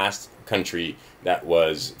the last country that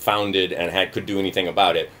was founded and could do anything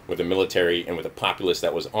about it with a military and with a populace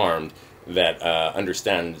that was armed, that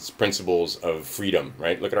understands principles of freedom,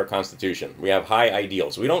 right? Look at our Constitution. We have high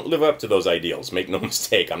ideals. We don't live up to those ideals. Make no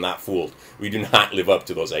mistake, I'm not fooled. We do not live up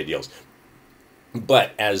to those ideals.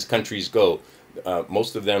 But as countries go,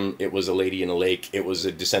 most of them, it was a lady in a lake. It was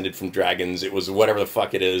descended from dragons. It was whatever the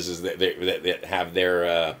fuck it is that have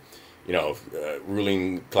their,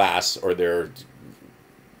 ruling class or their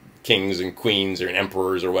kings and queens or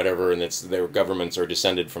emperors or whatever, and their governments are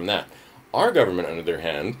descended from that. Our government, on the other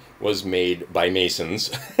hand, was made by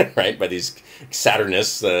Masons, right? By these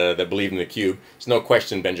Saturnists that believe in the cube. There's no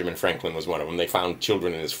question Benjamin Franklin was one of them. They found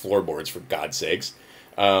children in his floorboards, for God's sakes.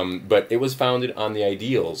 But it was founded on the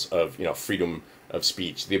ideals of, freedom of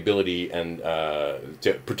speech, the ability and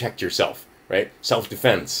to protect yourself, right?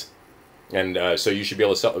 Self-defense. And so you should be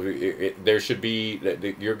able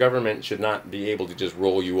to your government should not be able to just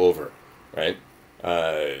roll you over, right?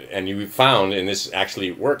 And you found, and this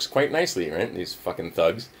actually works quite nicely, right? These fucking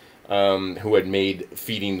thugs who had made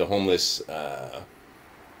feeding the homeless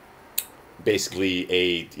basically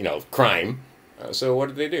a crime. So what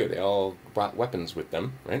did they do? They all brought weapons with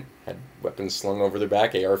them, right? Had weapons slung over their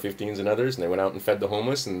back, AR-15s and others, and they went out and fed the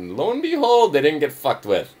homeless, and lo and behold, they didn't get fucked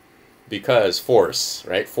with. Because force,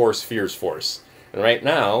 right? Force fears force. And right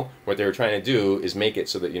now, what they were trying to do is make it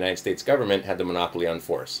so that the United States government had the monopoly on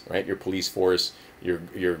force, right? Your police force, your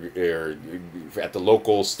at the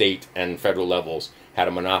local, state, and federal levels had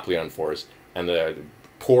a monopoly on force, and the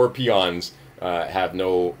poor peons have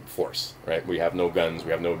no force, right? We have no guns,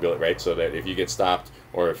 we have no ability, right? So that if you get stopped,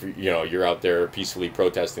 or if you're out there peacefully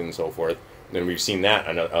protesting and so forth, then we've seen that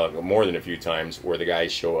more than a few times where the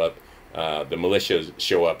guys show up, the militias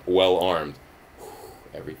show up well armed.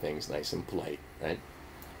 Everything's nice and polite, right?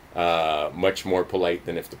 Much more polite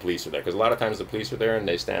than if the police are there, because a lot of times the police are there and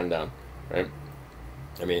they stand down, right?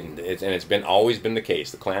 I mean, it's always been the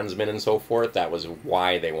case. The Klansmen and so forth, that was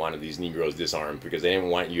why they wanted these Negroes disarmed, because they didn't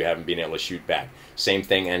want you having been able to shoot back. Same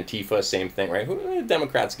thing, Antifa, same thing, right? Who do the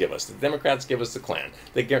Democrats give us? The Democrats give us the Klan.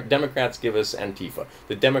 The Democrats give us Antifa.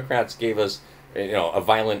 The Democrats gave us, a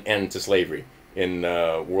violent end to slavery in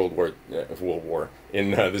the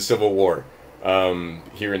Civil War.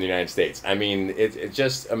 Here in the United States. I mean, it's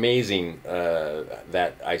just amazing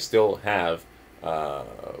that I still have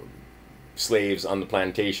slaves on the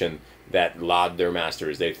plantation that laud their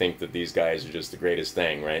masters. They think that these guys are just the greatest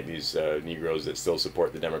thing, right? These Negroes that still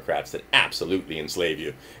support the Democrats that absolutely enslave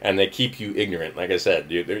you. And they keep you ignorant. Like I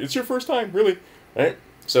said, it's your first time, really, right?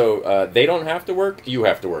 So they don't have to work, you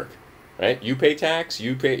have to work. Right? You pay tax,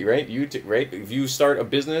 you pay, right? Right? If you start a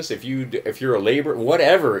business, if you're a labor,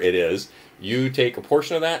 whatever it is, you take a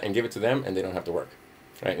portion of that and give it to them, and they don't have to work.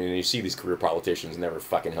 Right? And you see these career politicians never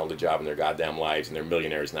fucking held a job in their goddamn lives, and they're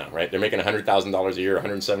millionaires now, right? They're making $100,000 a year,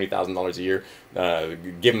 $170,000 a year,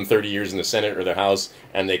 give them 30 years in the Senate or the House,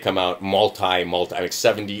 and they come out like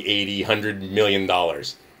 70, 80, $100 million. How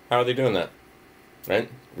are they doing that?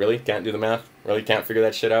 Right? Really? Can't do the math? Really can't figure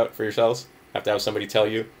that shit out for yourselves? Have to have somebody tell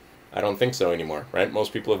you? I don't think so anymore, right?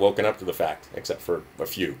 Most people have woken up to the fact, except for a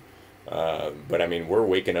few. But I mean, we're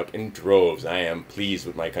waking up in droves. I am pleased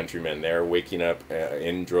with my countrymen. They're waking up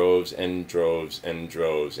in droves and droves and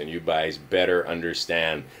droves. And you guys better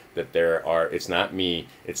understand that it's not me,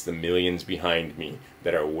 it's the millions behind me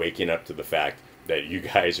that are waking up to the fact that you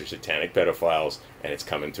guys are satanic pedophiles and it's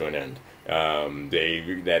coming to an end.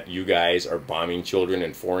 That you guys are bombing children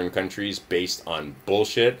in foreign countries based on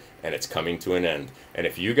bullshit, and it's coming to an end. And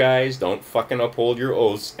if you guys don't fucking uphold your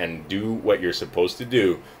oaths and do what you're supposed to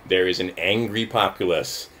do, there is an angry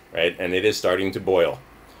populace, right? And it is starting to boil.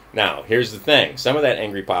 Now, here's the thing. Some of that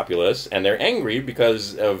angry populace, and they're angry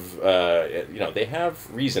because of, they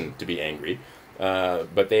have reason to be angry,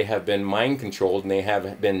 but they have been mind controlled and they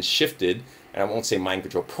have been shifted, and I won't say mind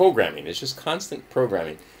control, programming. It's just constant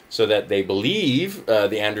programming. So that they believe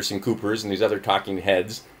the Anderson Coopers and these other talking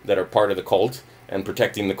heads that are part of the cult and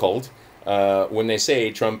protecting the cult, when they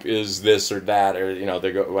say Trump is this or that, or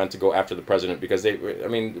they want to go after the president because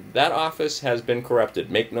that office has been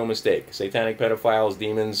corrupted. Make no mistake, satanic pedophiles,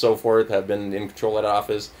 demons, so forth have been in control of that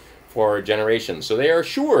office for generations. So they are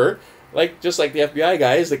sure just like the FBI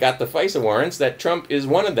guys that got the FISA warrants, that Trump is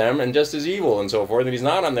one of them and just as evil and so forth, and he's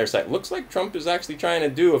not on their side. Looks like Trump is actually trying to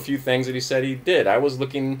do a few things that he said he did. I was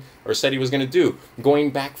looking, or said he was going to do,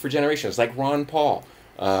 going back for generations, like Ron Paul.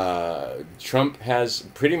 Trump has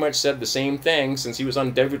pretty much said the same thing since he was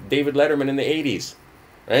on David Letterman in the 80s,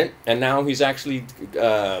 right? And now he's actually,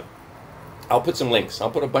 I'll put some links.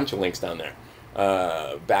 I'll put a bunch of links down there.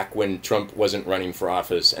 Back when Trump wasn't running for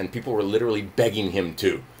office and people were literally begging him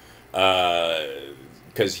to,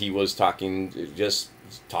 because he was just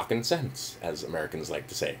talking sense, as Americans like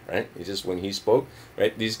to say, right? He just, when he spoke,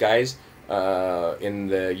 right, these guys in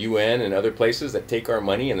the UN and other places that take our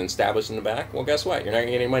money and then stab us in the back, well, guess what? You're not going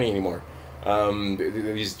to get any money anymore.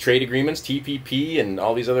 These trade agreements, TPP, and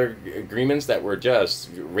all these other agreements that were just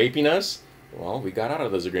raping us, well, we got out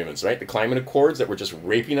of those agreements, right? The climate accords that were just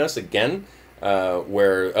raping us again,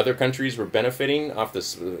 where other countries were benefiting off the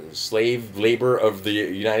slave labor of the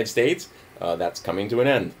United States, that's coming to an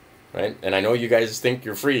end. Right? And I know you guys think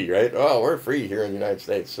you're free, right? Oh, we're free here in the United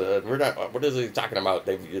States. We're not. What is he talking about?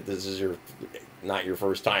 This is not your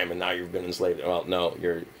first time, and now you've been enslaved. Well, no,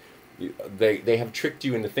 they have tricked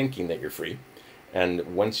you into thinking that you're free,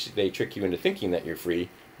 and once they trick you into thinking that you're free,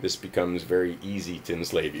 this becomes very easy to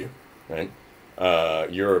enslave you, right?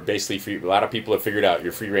 You're basically free. A lot of people have figured out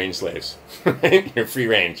you're free range slaves. Right? You're free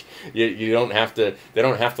range. You don't have to. They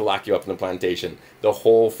don't have to lock you up in the plantation. The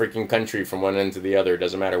whole freaking country, from one end to the other,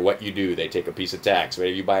 doesn't matter what you do. They take a piece of tax.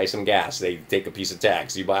 Right? You buy some gas, they take a piece of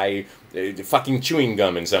tax. You buy fucking chewing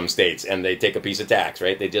gum in some states, and they take a piece of tax.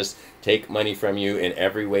 Right? They just take money from you in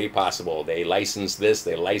every way possible. They license this.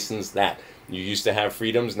 They license that. You used to have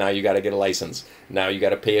freedoms, now you got to get a license. Now you got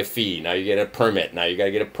to pay a fee. Now you get a permit. Now you got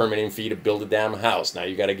to get a permitting fee to build a damn house. Now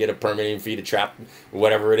you got to get a permitting fee to trap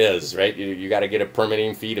whatever it is, right? You got to get a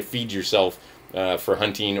permitting fee to feed yourself for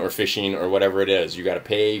hunting or fishing or whatever it is. You got to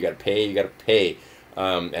pay, you got to pay, you got to pay.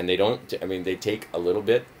 And they don't, I mean, they take a little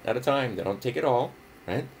bit at a time. They don't take it all,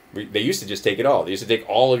 right? They used to just take it all. They used to take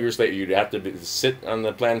all of your slaves. You'd have to sit on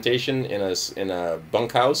the plantation in a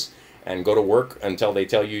bunkhouse and go to work until they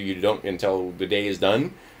tell you don't, until the day is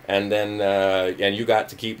done, and then and you got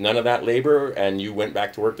to keep none of that labor, and you went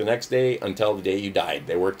back to work the next day until the day you died.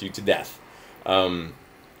 They worked you to death. That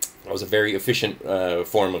was a very efficient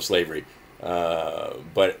form of slavery,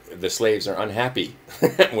 but the slaves are unhappy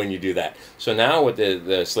when you do that. So now with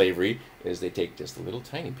the slavery is they take just a little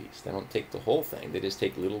tiny piece. They don't take the whole thing. They just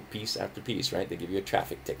take little piece after piece, right? They give you a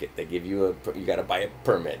traffic ticket. They give you you got to buy a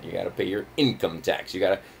permit. You got to pay your income tax. You got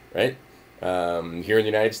to, right? Here in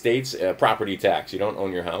the United States, property tax. You don't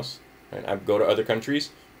own your house. Right? I go to other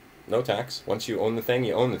countries, no tax. Once you own the thing,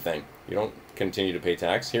 you own the thing. You don't continue to pay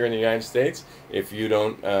tax. Here in the United States, if you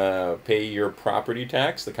don't pay your property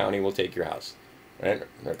tax, the county will take your house. Right?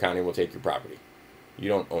 The county will take your property. You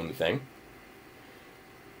don't own the thing.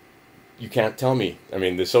 You can't tell me. I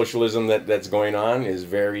mean, the socialism that's going on is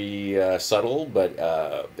very subtle, but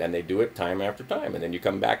and they do it time after time. And then you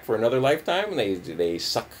come back for another lifetime, and they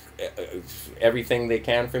suck everything they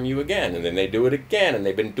can from you again. And then they do it again. And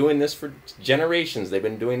they've been doing this for generations. They've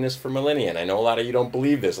been doing this for millennia. And I know a lot of you don't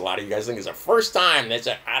believe this. A lot of you guys think it's the first time. They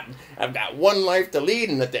say, I've got one life to lead,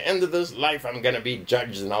 and at the end of this life, I'm going to be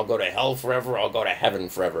judged, and I'll go to hell forever. I'll go to heaven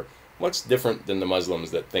forever. What's different than the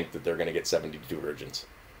Muslims that think that they're going to get 72 virgins?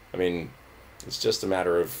 I mean, it's just a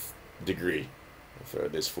matter of degree for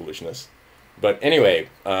this foolishness. But anyway,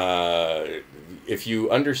 if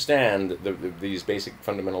you understand these basic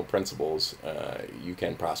fundamental principles, you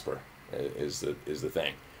can prosper, is the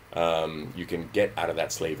thing. You can get out of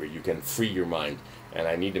that slavery. You can free your mind. And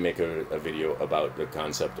I need to make a video about the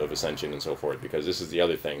concept of ascension and so forth, because this is the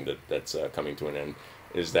other thing that's coming to an end,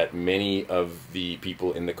 is that many of the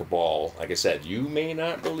people in the cabal, like I said, you may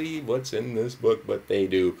not believe what's in this book, but they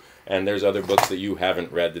do. And there's other books that you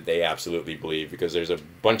haven't read that they absolutely believe, because there's a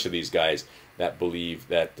bunch of these guys that believe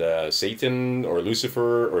that Satan or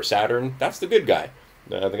Lucifer or Saturn, that's the good guy.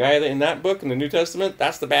 The guy in that book in the New Testament,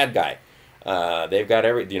 that's the bad guy. They've got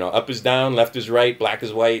up is down, left is right, black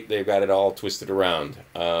is white. They've got it all twisted around.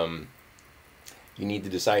 You need to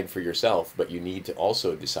decide for yourself, but you need to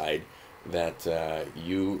also decide that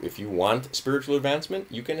if you want spiritual advancement,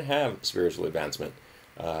 you can have spiritual advancement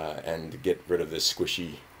and get rid of this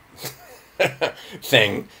squishy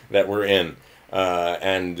thing that we're in,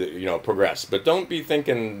 and progress. But don't be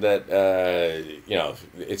thinking that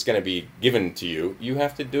it's going to be given to you. You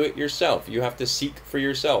have to do it yourself. You have to seek for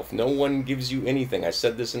yourself. No one gives you anything. I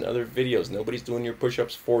said this in other videos. Nobody's doing your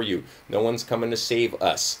push-ups for you. No one's coming to save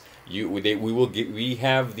us. We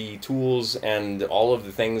have the tools and all of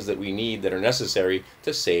the things that we need that are necessary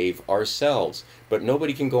to save ourselves. But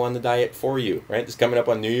nobody can go on the diet for you, right? It's coming up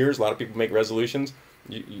on New Year's. A lot of people make resolutions.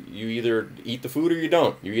 You either eat the food or you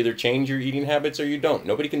don't. You either change your eating habits or you don't.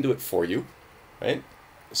 Nobody can do it for you, right?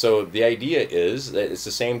 So the idea is that it's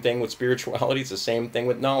the same thing with spirituality. It's the same thing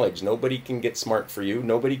with knowledge. Nobody can get smart for you.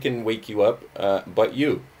 Nobody can wake you up but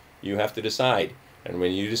you. You have to decide. And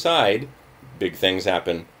when you decide, big things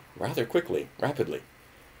happen rather quickly, rapidly.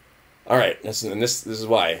 All right, this is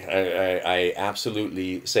why I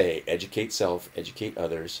absolutely say educate self, educate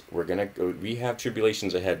others. We have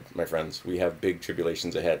tribulations ahead, my friends. We have big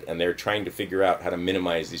tribulations ahead, and they're trying to figure out how to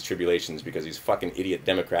minimize these tribulations because these fucking idiot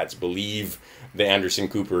Democrats believe the Anderson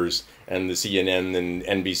Coopers and the CNN and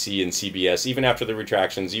NBC and CBS, even after the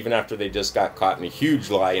retractions, even after they just got caught in a huge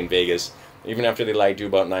lie in Vegas. Even after they lied to you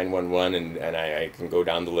about 9/11, and I can go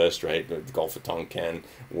down the list, right? The Gulf of Tonkin,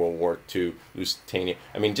 World War II, Lusitania.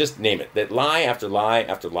 I mean, just name it. That lie after lie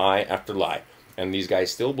after lie after lie. And these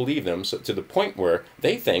guys still believe them, so to the point where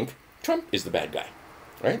they think Trump is the bad guy,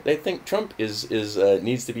 right? They think Trump needs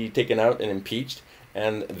to be taken out and impeached,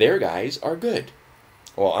 and their guys are good.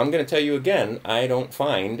 Well, I'm going to tell you again, I don't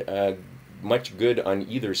find much good on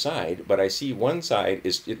either side, but I see one side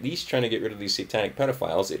is at least trying to get rid of these satanic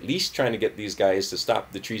pedophiles, at least trying to get these guys to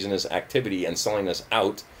stop the treasonous activity and selling us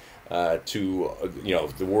out to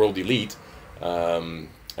the world elite, and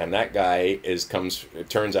that guy it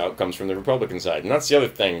turns out comes from the Republican side. And that's the other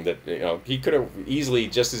thing, that he could have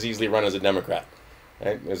just as easily run as a Democrat,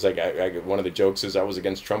 right? It's like one of the jokes is I was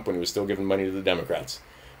against Trump when he was still giving money to the Democrats.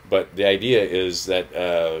 But the idea is that,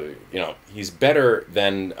 he's better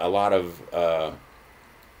than a lot of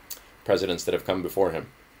presidents that have come before him,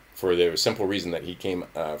 for the simple reason that he came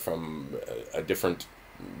from a different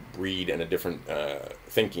breed and a different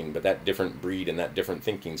thinking. But that different breed and that different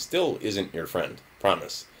thinking still isn't your friend,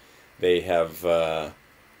 promise. They have,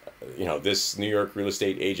 this New York real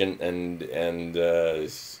estate agent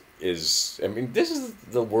this is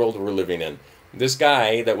the world we're living in. This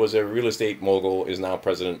guy that was a real estate mogul is now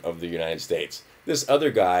president of the United States. This other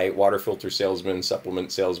guy, water filter salesman,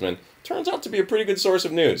 supplement salesman, turns out to be a pretty good source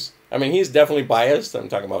of news. I mean, he's definitely biased. I'm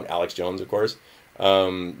talking about Alex Jones, of course.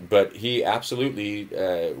 But he absolutely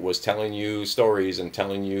was telling you stories and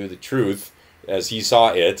telling you the truth as he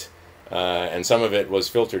saw it. And some of it was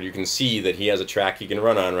filtered. You can see that he has a track he can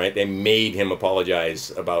run on, right? They made him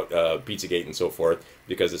apologize about Pizzagate and so forth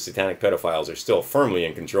because the satanic pedophiles are still firmly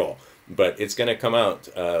in control. But it's going to come out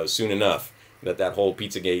soon enough that whole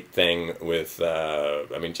Pizzagate thing with,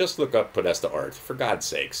 just look up Podesta Art, for God's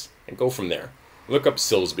sakes, and go from there. Look up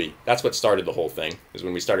Silsby. That's what started the whole thing, is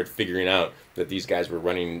when we started figuring out that these guys were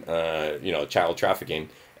running, child trafficking.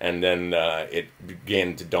 And then it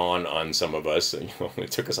began to dawn on some of us,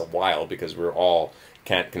 it took us a while because we're all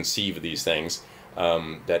can't conceive of these things,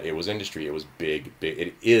 that it was industry. It was big.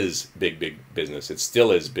 It is big business. It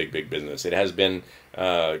still is big business. It has been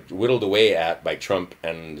whittled away at by Trump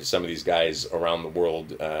and some of these guys around the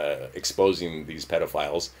world exposing these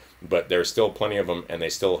pedophiles. But there's still plenty of them, and they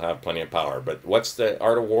still have plenty of power. But what's the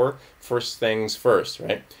art of war? First things first,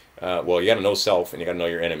 right? You got to know self, and you got to know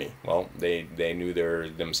your enemy. Well, they knew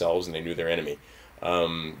themselves, and they knew their enemy.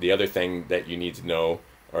 The other thing that you need to know,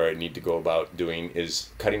 or need to go about doing, is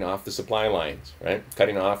cutting off the supply lines, right?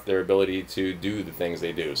 Cutting off their ability to do the things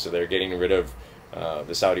they do. So they're getting rid of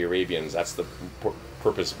the Saudi Arabians. That's the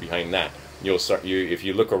purpose behind that. If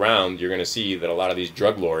you look around, you're going to see that a lot of these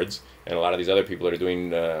drug lords and a lot of these other people that are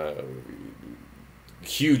doing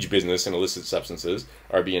huge business in illicit substances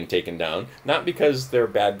are being taken down, not because they're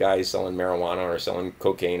bad guys selling marijuana or selling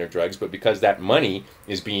cocaine or drugs, but because that money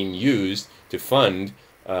is being used to fund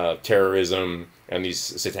terrorism and these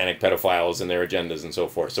satanic pedophiles and their agendas and so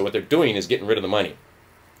forth. So what they're doing is getting rid of the money,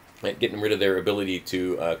 right? Getting rid of their ability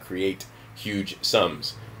to create huge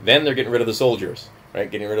sums. Then they're getting rid of the soldiers, right?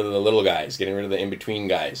 Getting rid of the little guys, getting rid of the in-between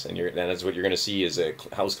guys. And that's what you're going to see is a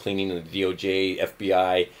house cleaning in the DOJ,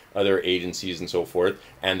 FBI, other agencies and so forth.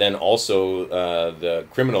 And then also the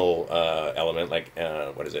criminal element, like,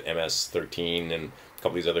 MS-13 and a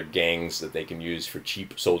couple of these other gangs that they can use for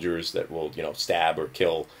cheap soldiers that will, stab or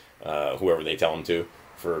kill whoever they tell them to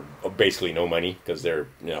for basically no money because they're,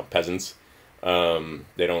 peasants.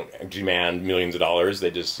 They don't demand millions of dollars.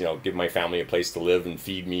 They just, give my family a place to live and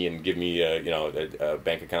feed me and give me a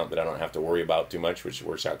bank account that I don't have to worry about too much, which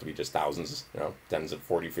works out to be just thousands, tens of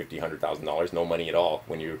 $40,000, $50,000, $100,000, no money at all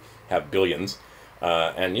when you have billions.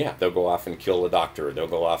 And yeah, they'll go off and kill a doctor. They'll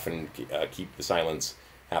go off and keep the silence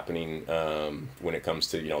happening when it comes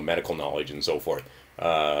to, medical knowledge and so forth.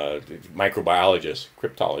 Microbiologists,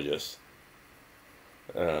 cryptologists.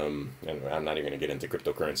 And I'm not even going to get into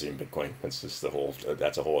cryptocurrency and Bitcoin. That's just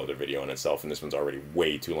that's a whole other video in itself, and this one's already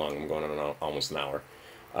way too long. I'm going on almost an hour.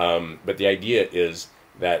 But the idea is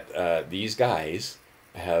that these guys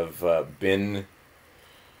have been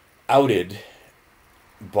outed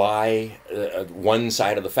by one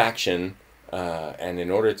side of the faction, and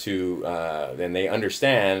in order to, then they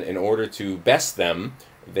understand, in order to best them,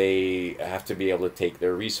 they have to be able to take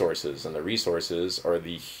their resources, and the resources are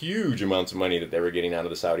the huge amounts of money that they were getting out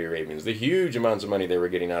of the Saudi Arabians, the huge amounts of money they were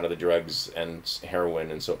getting out of the drugs and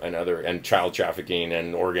heroin and child trafficking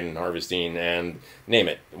and organ harvesting and name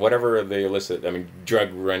it, whatever the illicit,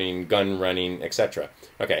 drug running, gun running, etc.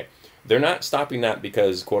 Okay, they're not stopping that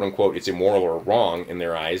because, quote unquote, it's immoral or wrong in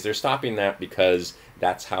their eyes. They're stopping that because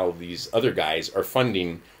that's how these other guys are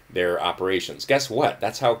funding their operations. Guess what?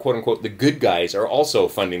 That's how, quote unquote, the good guys are also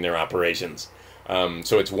funding their operations.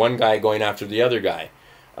 So it's one guy going after the other guy.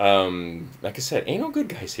 Like I said, ain't no good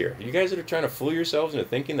guys here. You guys that are trying to fool yourselves into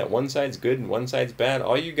thinking that one side's good and one side's bad,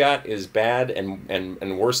 all you got is bad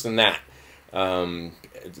and worse than that.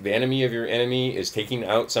 The enemy of your enemy is taking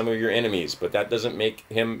out some of your enemies, but that doesn't make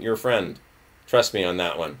him your friend. Trust me on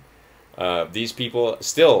that one. These people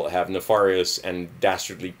still have nefarious and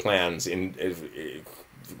dastardly plans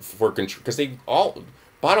for control, because they all,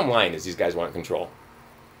 bottom line is, these guys want control,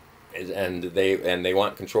 and they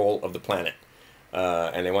want control of the planet,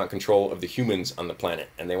 and they want control of the humans on the planet,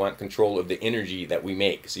 and they want control of the energy that we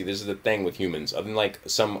make. See, this is the thing with humans, unlike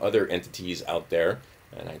some other entities out there,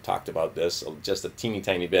 and I talked about this just a teeny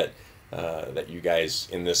tiny bit, that you guys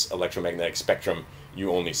in this electromagnetic spectrum, you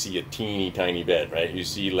only see a teeny tiny bit, right? You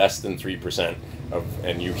see less than 3%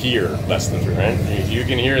 and you hear less than 3%, right? You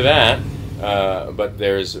can hear that. But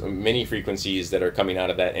there's many frequencies that are coming out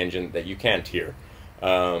of that engine that you can't hear.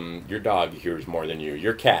 Your dog hears more than you.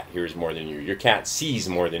 Your cat hears more than you. Your cat sees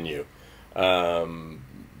more than you.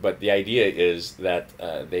 But the idea is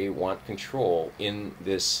that they want control in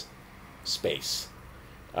this space.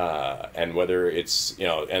 And whether it's,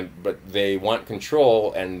 but they want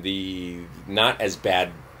control, and the not as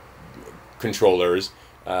bad controllers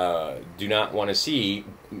do not want to see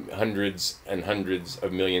hundreds and hundreds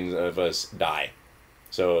of millions of us die.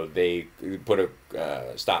 So they put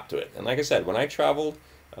a stop to it. And like I said, when I traveled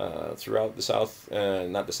throughout the South,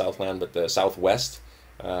 not the Southland, but the Southwest,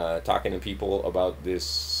 talking to people about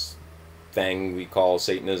this thing we call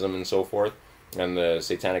Satanism and so forth, and the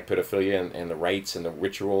satanic pedophilia and the rites and the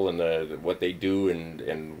ritual and the what they do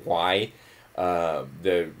and why,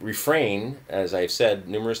 the refrain, as I've said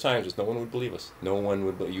numerous times, is no one would believe us. No one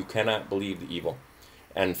would. You cannot believe the evil.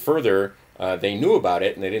 And further, they knew about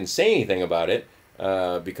it and they didn't say anything about it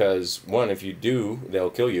because, one, if you do, they'll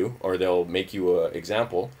kill you or they'll make you an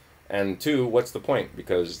example. And two, what's the point?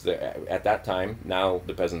 Because at that time, now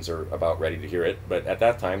the peasants are about ready to hear it, but at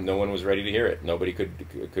that time, no one was ready to hear it. Nobody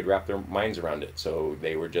could wrap their minds around it. So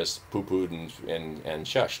they were just poo-pooed and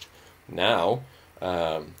shushed. Now,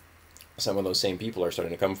 some of those same people are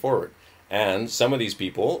starting to come forward. And some of these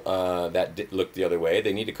people that look the other way,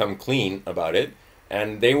 they need to come clean about it,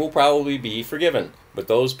 and they will probably be forgiven. But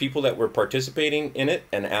those people that were participating in it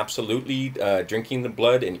and absolutely drinking the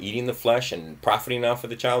blood and eating the flesh and profiting off of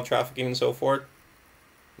the child trafficking and so forth,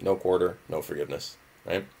 no quarter, no forgiveness,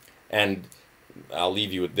 right? And I'll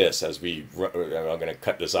leave you with this as I'm going to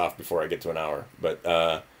cut this off before I get to an hour. But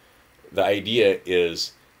the idea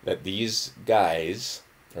is that these guys,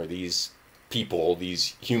 or these people,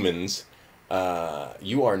 these humans,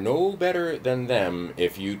 you are no better than them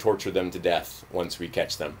if you torture them to death once we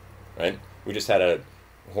catch them, right? We just had a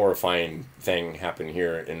horrifying thing happen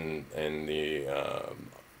here in the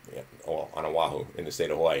on Oahu in the state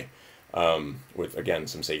of Hawaii, with again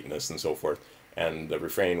some Satanists and so forth. And the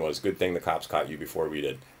refrain was, "Good thing the cops caught you before we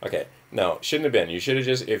did." Okay, no, shouldn't have been. You should have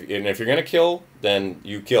just if you're gonna kill, then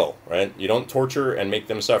you kill, right? You don't torture and make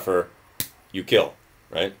them suffer. You kill,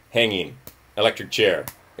 right? Hanging, electric chair,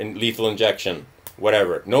 and lethal injection,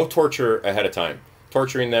 whatever. No torture ahead of time.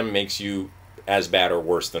 Torturing them makes you as bad or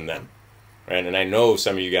worse than them. Right? And I know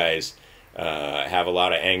some of you guys have a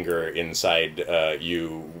lot of anger inside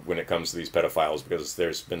you when it comes to these pedophiles, because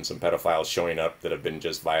there's been some pedophiles showing up that have been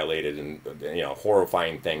just violated and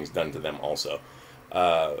horrifying things done to them also.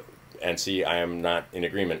 And see, I am not in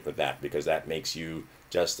agreement with that, because that makes you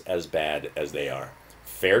just as bad as they are.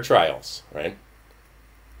 Fair trials, right?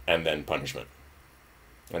 And then punishment.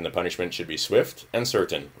 And the punishment should be swift and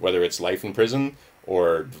certain, whether it's life in prison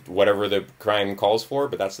or whatever the crime calls for.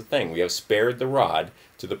 But that's the thing. We have spared the rod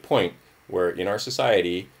to the point where in our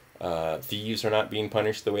society, thieves are not being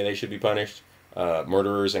punished the way they should be punished.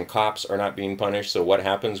 Murderers and cops are not being punished. So what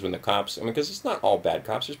happens when the cops? I mean, because it's not all bad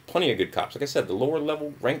cops. There's plenty of good cops. Like I said, the lower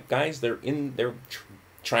level ranked guys, they're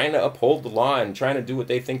trying to uphold the law and trying to do what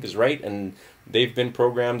they think is right, and they've been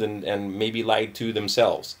programmed and maybe lied to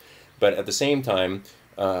themselves. But at the same time,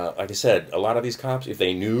 like I said, a lot of these cops, if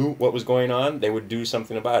they knew what was going on, they would do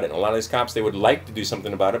something about it. And a lot of these cops, they would like to do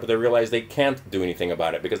something about it, but they realize they can't do anything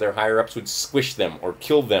about it because their higher-ups would squish them or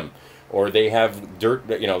kill them, or they have dirt,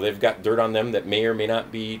 they've got dirt on them that may or may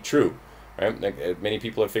not be true. Right? Like, many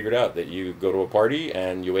people have figured out that you go to a party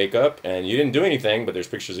and you wake up and you didn't do anything, but there's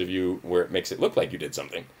pictures of you where it makes it look like you did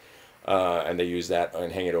something. And they use that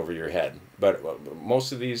and hang it over your head. But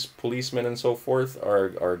most of these policemen and so forth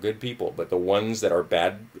are good people. But the ones that are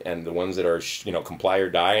bad and the ones that are, comply or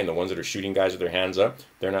die, and the ones that are shooting guys with their hands up,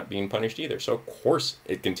 they're not being punished either. So of course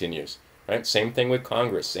it continues. Right? Same thing with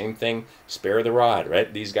Congress. Same thing, spare the rod.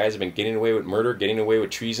 Right? These guys have been getting away with murder, getting away with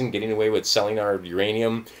treason, getting away with selling our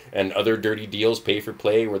uranium and other dirty deals, pay for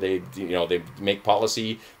play, where they make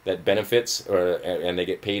policy that benefits, and they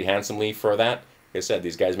get paid handsomely for that. Like I said,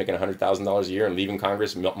 these guys making $100,000 a year and leaving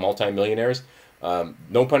Congress multi-millionaires.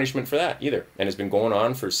 No punishment for that either. And it's been going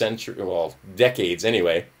on for decades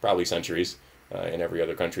anyway, probably centuries in every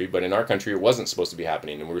other country. But in our country, it wasn't supposed to be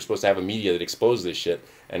happening. And we were supposed to have a media that exposed this shit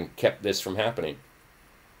and kept this from happening.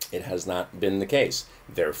 It has not been the case.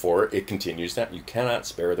 Therefore, it continues that you cannot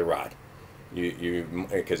spare the rod.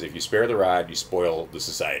 Because if you spare the rod, you spoil the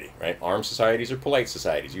society, right? Armed societies are polite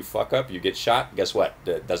societies. You fuck up, you get shot, guess what?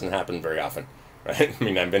 That doesn't happen very often. Right? I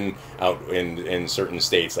mean, I've been out in certain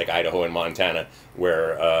states like Idaho and Montana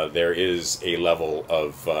where there is a level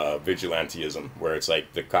of vigilantism where it's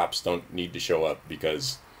like the cops don't need to show up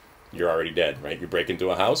because you're already dead, right? You break into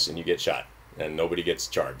a house and you get shot and nobody gets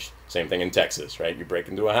charged. Same thing in Texas, right? You break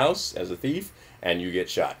into a house as a thief and you get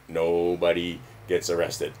shot. Nobody gets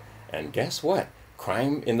arrested. And guess what?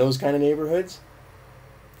 Crime in those kind of neighborhoods,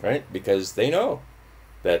 right? Because they know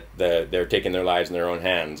that they're taking their lives in their own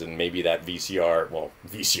hands, and maybe that VCR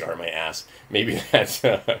my ass, maybe that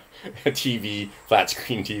TV, flat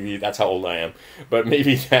screen TV, that's how old I am, but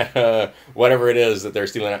maybe that whatever it is that they're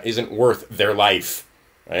stealing out isn't worth their life,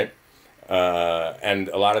 right? And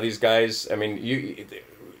a lot of these guys, I mean,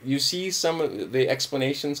 you see some of the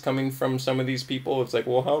explanations coming from some of these people. It's like,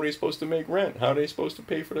 well, how are they supposed to make rent? How are they supposed to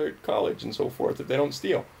pay for their college and so forth if they don't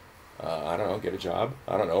steal? I don't know, get a job.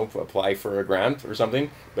 I don't know, apply for a grant or something.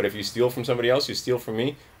 But if you steal from somebody else, you steal from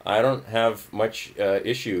me. I don't have much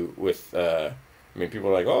issue with, I mean, people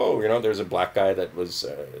are like, oh, there's a black guy that was,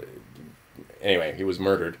 anyway, he was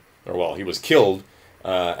murdered. Or, well, he was killed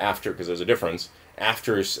after, because there's a difference,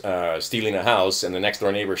 after stealing a house, and the next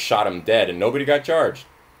door neighbor shot him dead, and nobody got charged.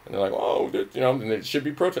 And they're like, oh, and it should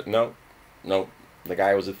be protest. No, the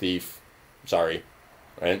guy was a thief. Sorry.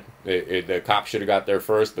 Right? The cops should have got there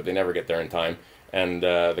first, but they never get there in time. And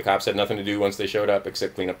the cops had nothing to do once they showed up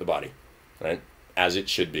except clean up the body, right? As it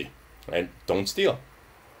should be, right? Don't steal.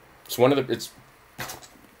 It's one of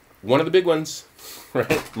the big ones,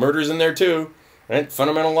 right? Murder's in there too, right?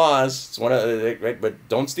 Fundamental laws. It's one of right, but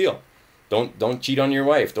don't steal. Don't cheat on your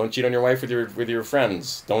wife. Don't cheat on your wife with your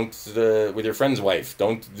friends. Don't with your friend's wife.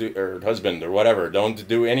 Don't do, or husband or whatever. Don't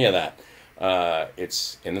do any of that.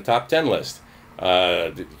 It's in the top 10 list.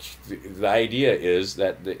 The idea is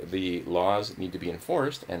that the laws need to be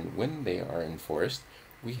enforced, and when they are enforced,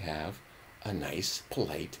 we have a nice,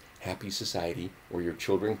 polite, happy society where your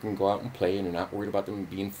children can go out and play and you're not worried about them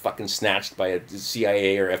being fucking snatched by a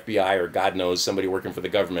CIA or FBI or God knows somebody working for the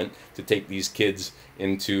government to take these kids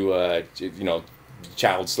into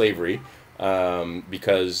child slavery,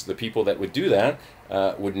 because the people that would do that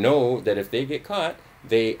would know that if they get caught,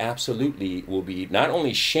 they absolutely will be not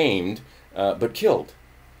only shamed but killed.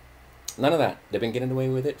 None of that. They've been getting away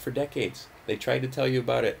with it for decades. They tried to tell you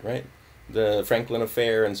about it, right? The Franklin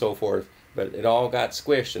affair and so forth, but it all got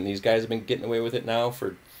squished, and these guys have been getting away with it now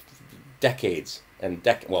for decades and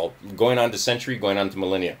going on to century, going on to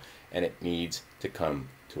millennia, and it needs to come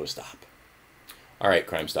to a stop. All right,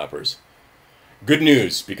 Crime Stoppers. Good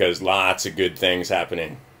news, because lots of good things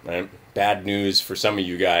happening, right? Bad news for some of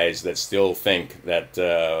you guys that still think that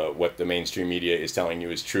what the mainstream media is telling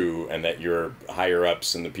you is true, and that your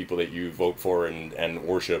higher-ups and the people that you vote for and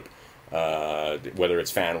worship, whether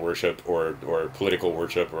it's fan worship or political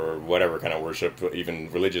worship or whatever kind of worship,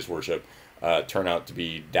 even religious worship, turn out to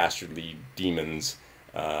be dastardly demons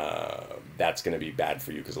that's going to be bad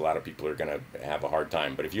for you, because a lot of people are going to have a hard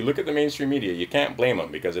time. But if you look at the mainstream media, you can't blame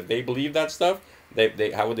them, because if they believe that stuff,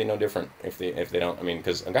 they how would they know different if they don't? I mean,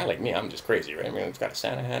 because a guy like me, I'm just crazy, right? I mean, he's got a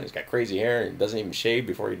Santa hat, he's got crazy hair, he doesn't even shave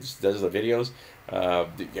before he just does the videos.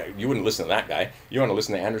 You wouldn't listen to that guy. You want to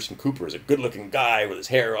listen to Anderson Cooper, as a good-looking guy with his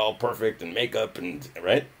hair all perfect and makeup, and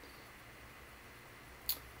right?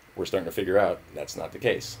 We're starting to figure out that's not the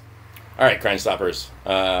case. All right, Crime Stoppers.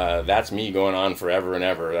 That's me going on forever and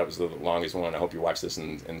ever. That was the longest one. I hope you watch this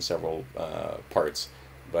in several parts.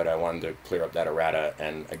 But I wanted to clear up that errata.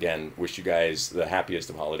 And again, wish you guys the happiest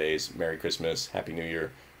of holidays. Merry Christmas. Happy New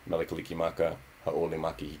Year. Melikalikimaka. Ha'ole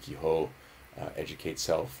maki hiki ho. Educate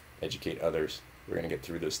self. Educate others. We're going to get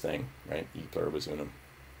through this thing, right? E pluribus unum.